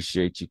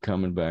appreciate you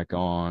coming back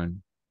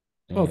on.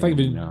 Well, thank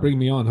you And for bringing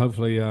me on.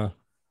 Hopefully,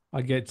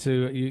 I get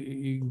to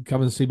you can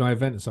come and see my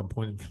event at some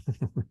point.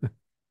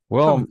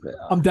 well,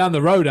 I'm down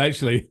the road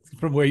actually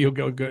from where you're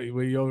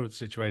where you're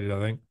situated, I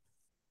think.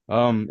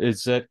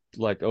 is that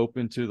like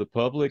open to the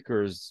public,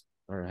 or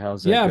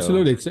how's that Yeah, go?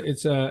 absolutely.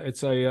 It's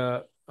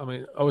a I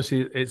mean,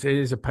 obviously it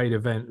is a paid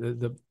event.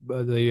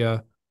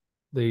 The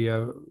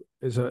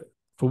is a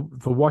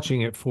for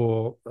watching it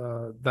for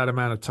that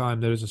amount of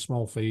time there is a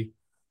small fee.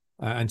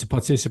 And to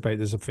participate,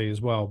 there's a fee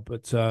as well.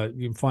 But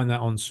you can find that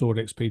on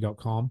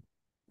swordxp.com.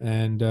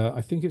 And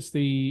I think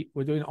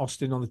we're doing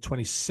Austin on the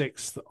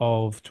 26th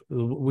of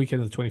the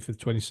weekend of the 25th,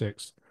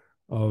 26th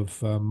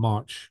of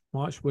March.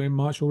 We're in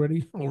March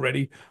already?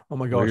 Already? Oh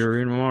my gosh.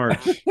 We're in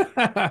March.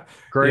 Yeah.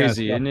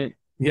 Crazy, isn't it?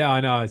 Yeah,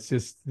 I know. It's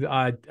just,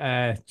 I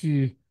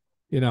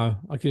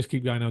just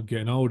keep going, I'm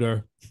getting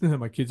older.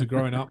 My kids are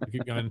growing up. I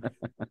keep going,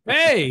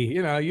 hey,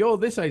 you're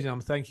this age.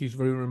 And thank you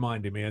for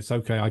reminding me. It's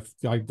okay.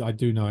 I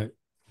do know it.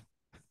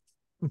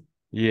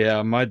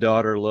 Yeah, my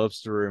daughter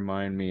loves to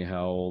remind me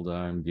how old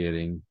I'm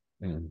getting.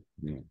 And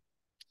Then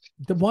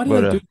why do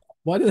but they do?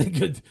 Why do they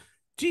go?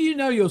 Do you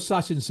know you're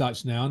such and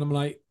such now? And I'm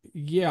like,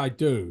 yeah, I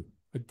do.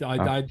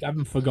 I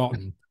haven't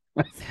forgotten.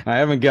 I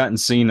haven't gotten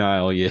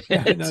senile yet.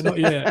 No, not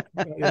yet.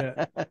 Not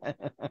yet.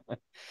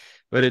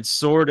 But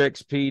it's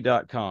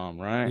swordxp.com,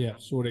 right? Yeah,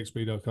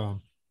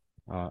 swordxp.com.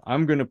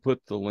 I'm going to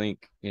put the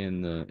link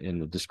in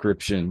the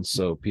description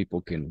so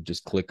people can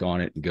just click on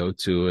it and go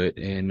to it.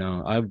 And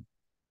I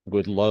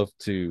would love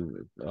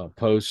to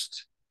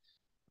post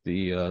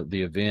the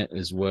event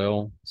as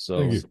well. Thank So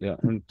you. yeah,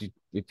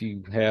 if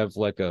you have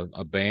like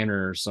a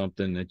banner or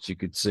something that you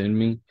could send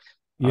me,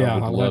 I Yeah,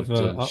 would love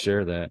to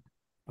share that.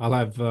 I'll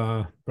have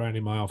Brandy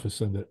in my office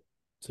send it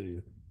to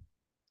you.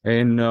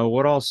 And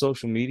what all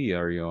social media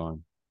are you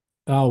on?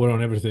 Oh, we're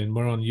on everything.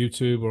 We're on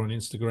YouTube, we're on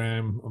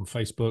Instagram, on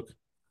Facebook.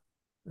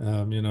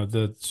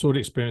 The Sword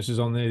Experience is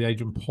on there. The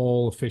Adrian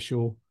Paul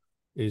official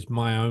is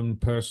my own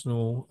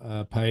personal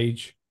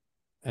page.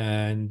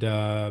 And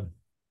trying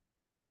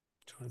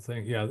to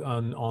think, yeah,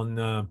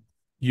 on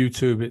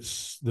YouTube,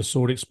 it's the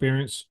Sword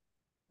Experience.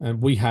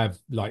 And we have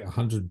like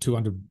 100,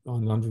 200,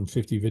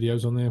 150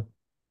 videos on there.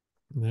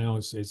 Now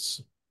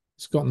it's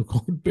gotten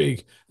quite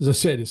big. As I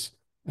said,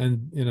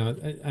 and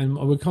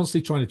we're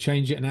constantly trying to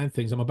change it and add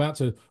things. I'm about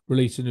to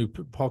release a new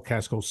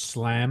podcast called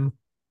Slam,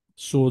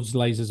 Swords,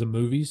 Lasers, and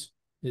Movies.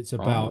 It's Oh,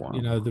 about,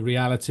 wow. the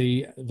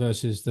reality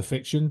versus the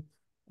fiction,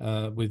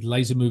 with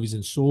laser movies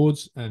and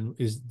swords. And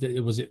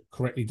was it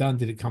correctly done?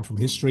 Did it come from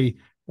history?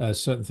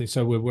 Certain things.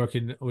 So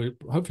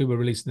hopefully we're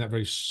releasing that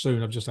very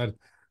soon. I've just had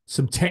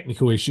some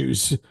technical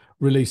issues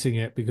releasing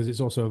it because it's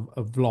also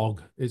a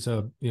vlog. It's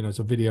a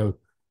video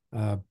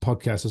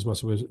podcast as well.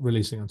 So we're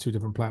releasing on two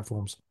different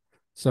platforms.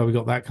 So we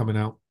got that coming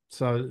out.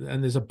 So,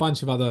 and there's a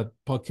bunch of other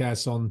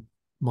podcasts on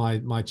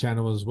my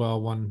channel as well.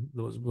 One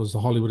was the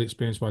Hollywood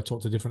Experience, where I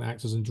talked to different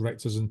actors and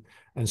directors and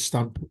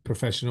stunt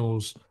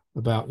professionals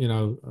about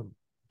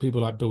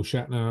people like Bill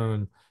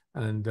Shatner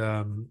and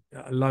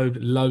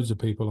loads of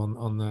people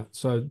on that.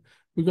 So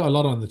we've got a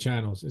lot on the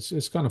channels.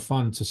 It's kind of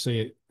fun to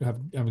see it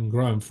having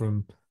grown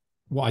from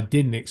what I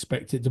didn't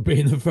expect it to be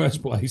in the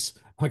first place.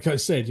 Like I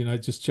said, it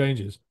just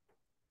changes.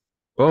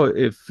 Well,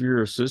 if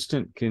your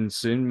assistant can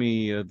send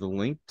me the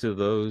link to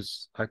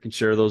those, I can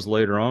share those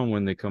later on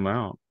when they come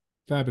out.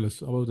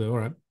 Fabulous. I will do. All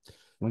right.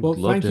 I'd Well,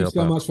 love thank to you help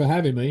so out. much for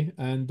having me,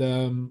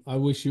 and I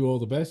wish you all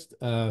the best.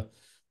 We're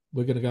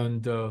going to go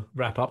and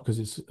wrap up because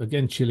it's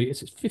again chilly.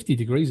 It's 50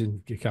 degrees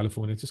in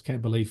California. I just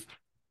can't believe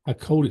how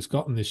cold it's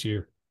gotten this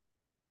year.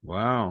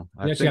 Wow.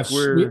 I We actually think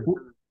have we,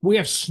 we're, we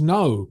have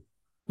snow.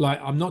 Like,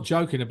 I'm not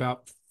joking,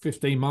 about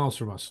 15 miles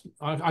from us.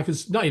 I can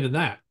not even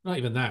that.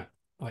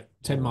 Like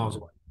 10 oh, miles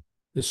wow. away.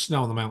 There's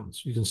snow on the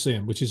mountains. You can see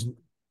them, which isn't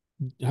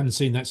haven't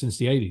seen that since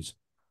the 80s.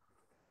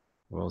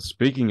 Well,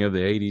 speaking of the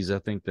 80s, I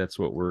think that's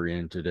what we're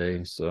in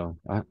today. So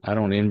I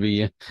don't envy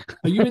you.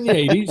 Are you in the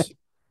 80s?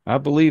 I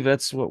believe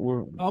that's what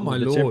Oh my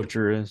the Lord.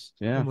 temperature is.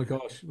 Oh Yeah. my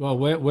gosh. Well,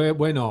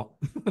 we're not.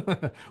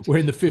 We're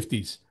in the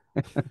 50s.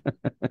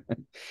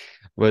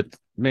 But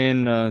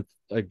man,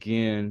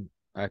 again,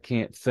 I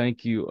can't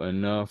thank you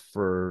enough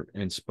for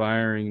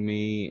inspiring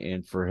me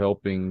and for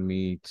helping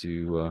me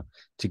to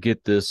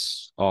get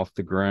this off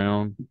the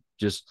ground.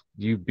 Just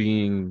you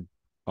being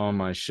on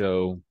my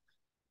show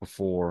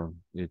before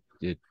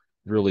it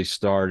really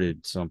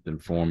started something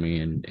for me,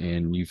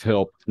 and you've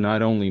helped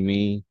not only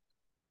me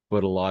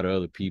but a lot of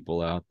other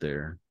people out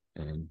there.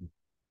 And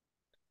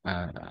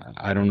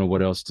I don't know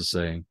what else to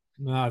say.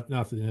 No,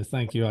 nothing.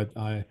 Thank you.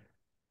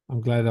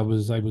 I'm glad I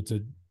was able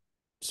to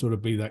sort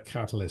of be that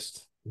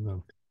catalyst.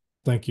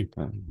 Thank you.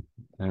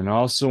 And I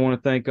also want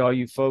to thank all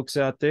you folks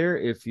out there.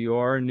 If you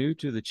are new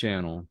to the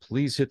channel,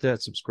 please hit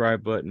that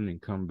subscribe button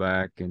and come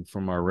back. And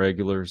from our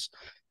regulars,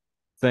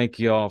 thank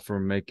you all for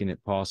making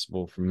it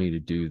possible for me to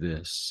do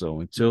this.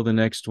 So until the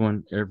next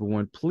one,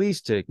 everyone,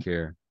 please take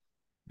care.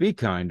 Be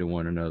kind to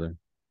one another.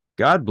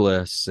 God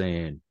bless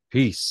and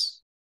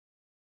peace.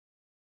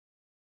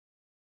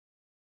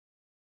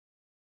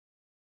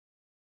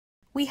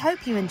 We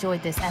hope you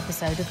enjoyed this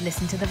episode of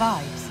Listen to the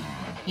Vibes.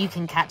 You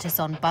can catch us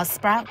on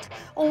Buzzsprout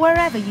or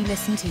wherever you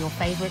listen to your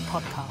favourite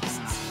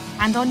podcasts,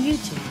 and on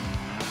YouTube.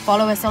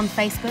 Follow us on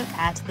Facebook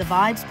at The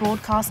Vibes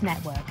Broadcast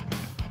Network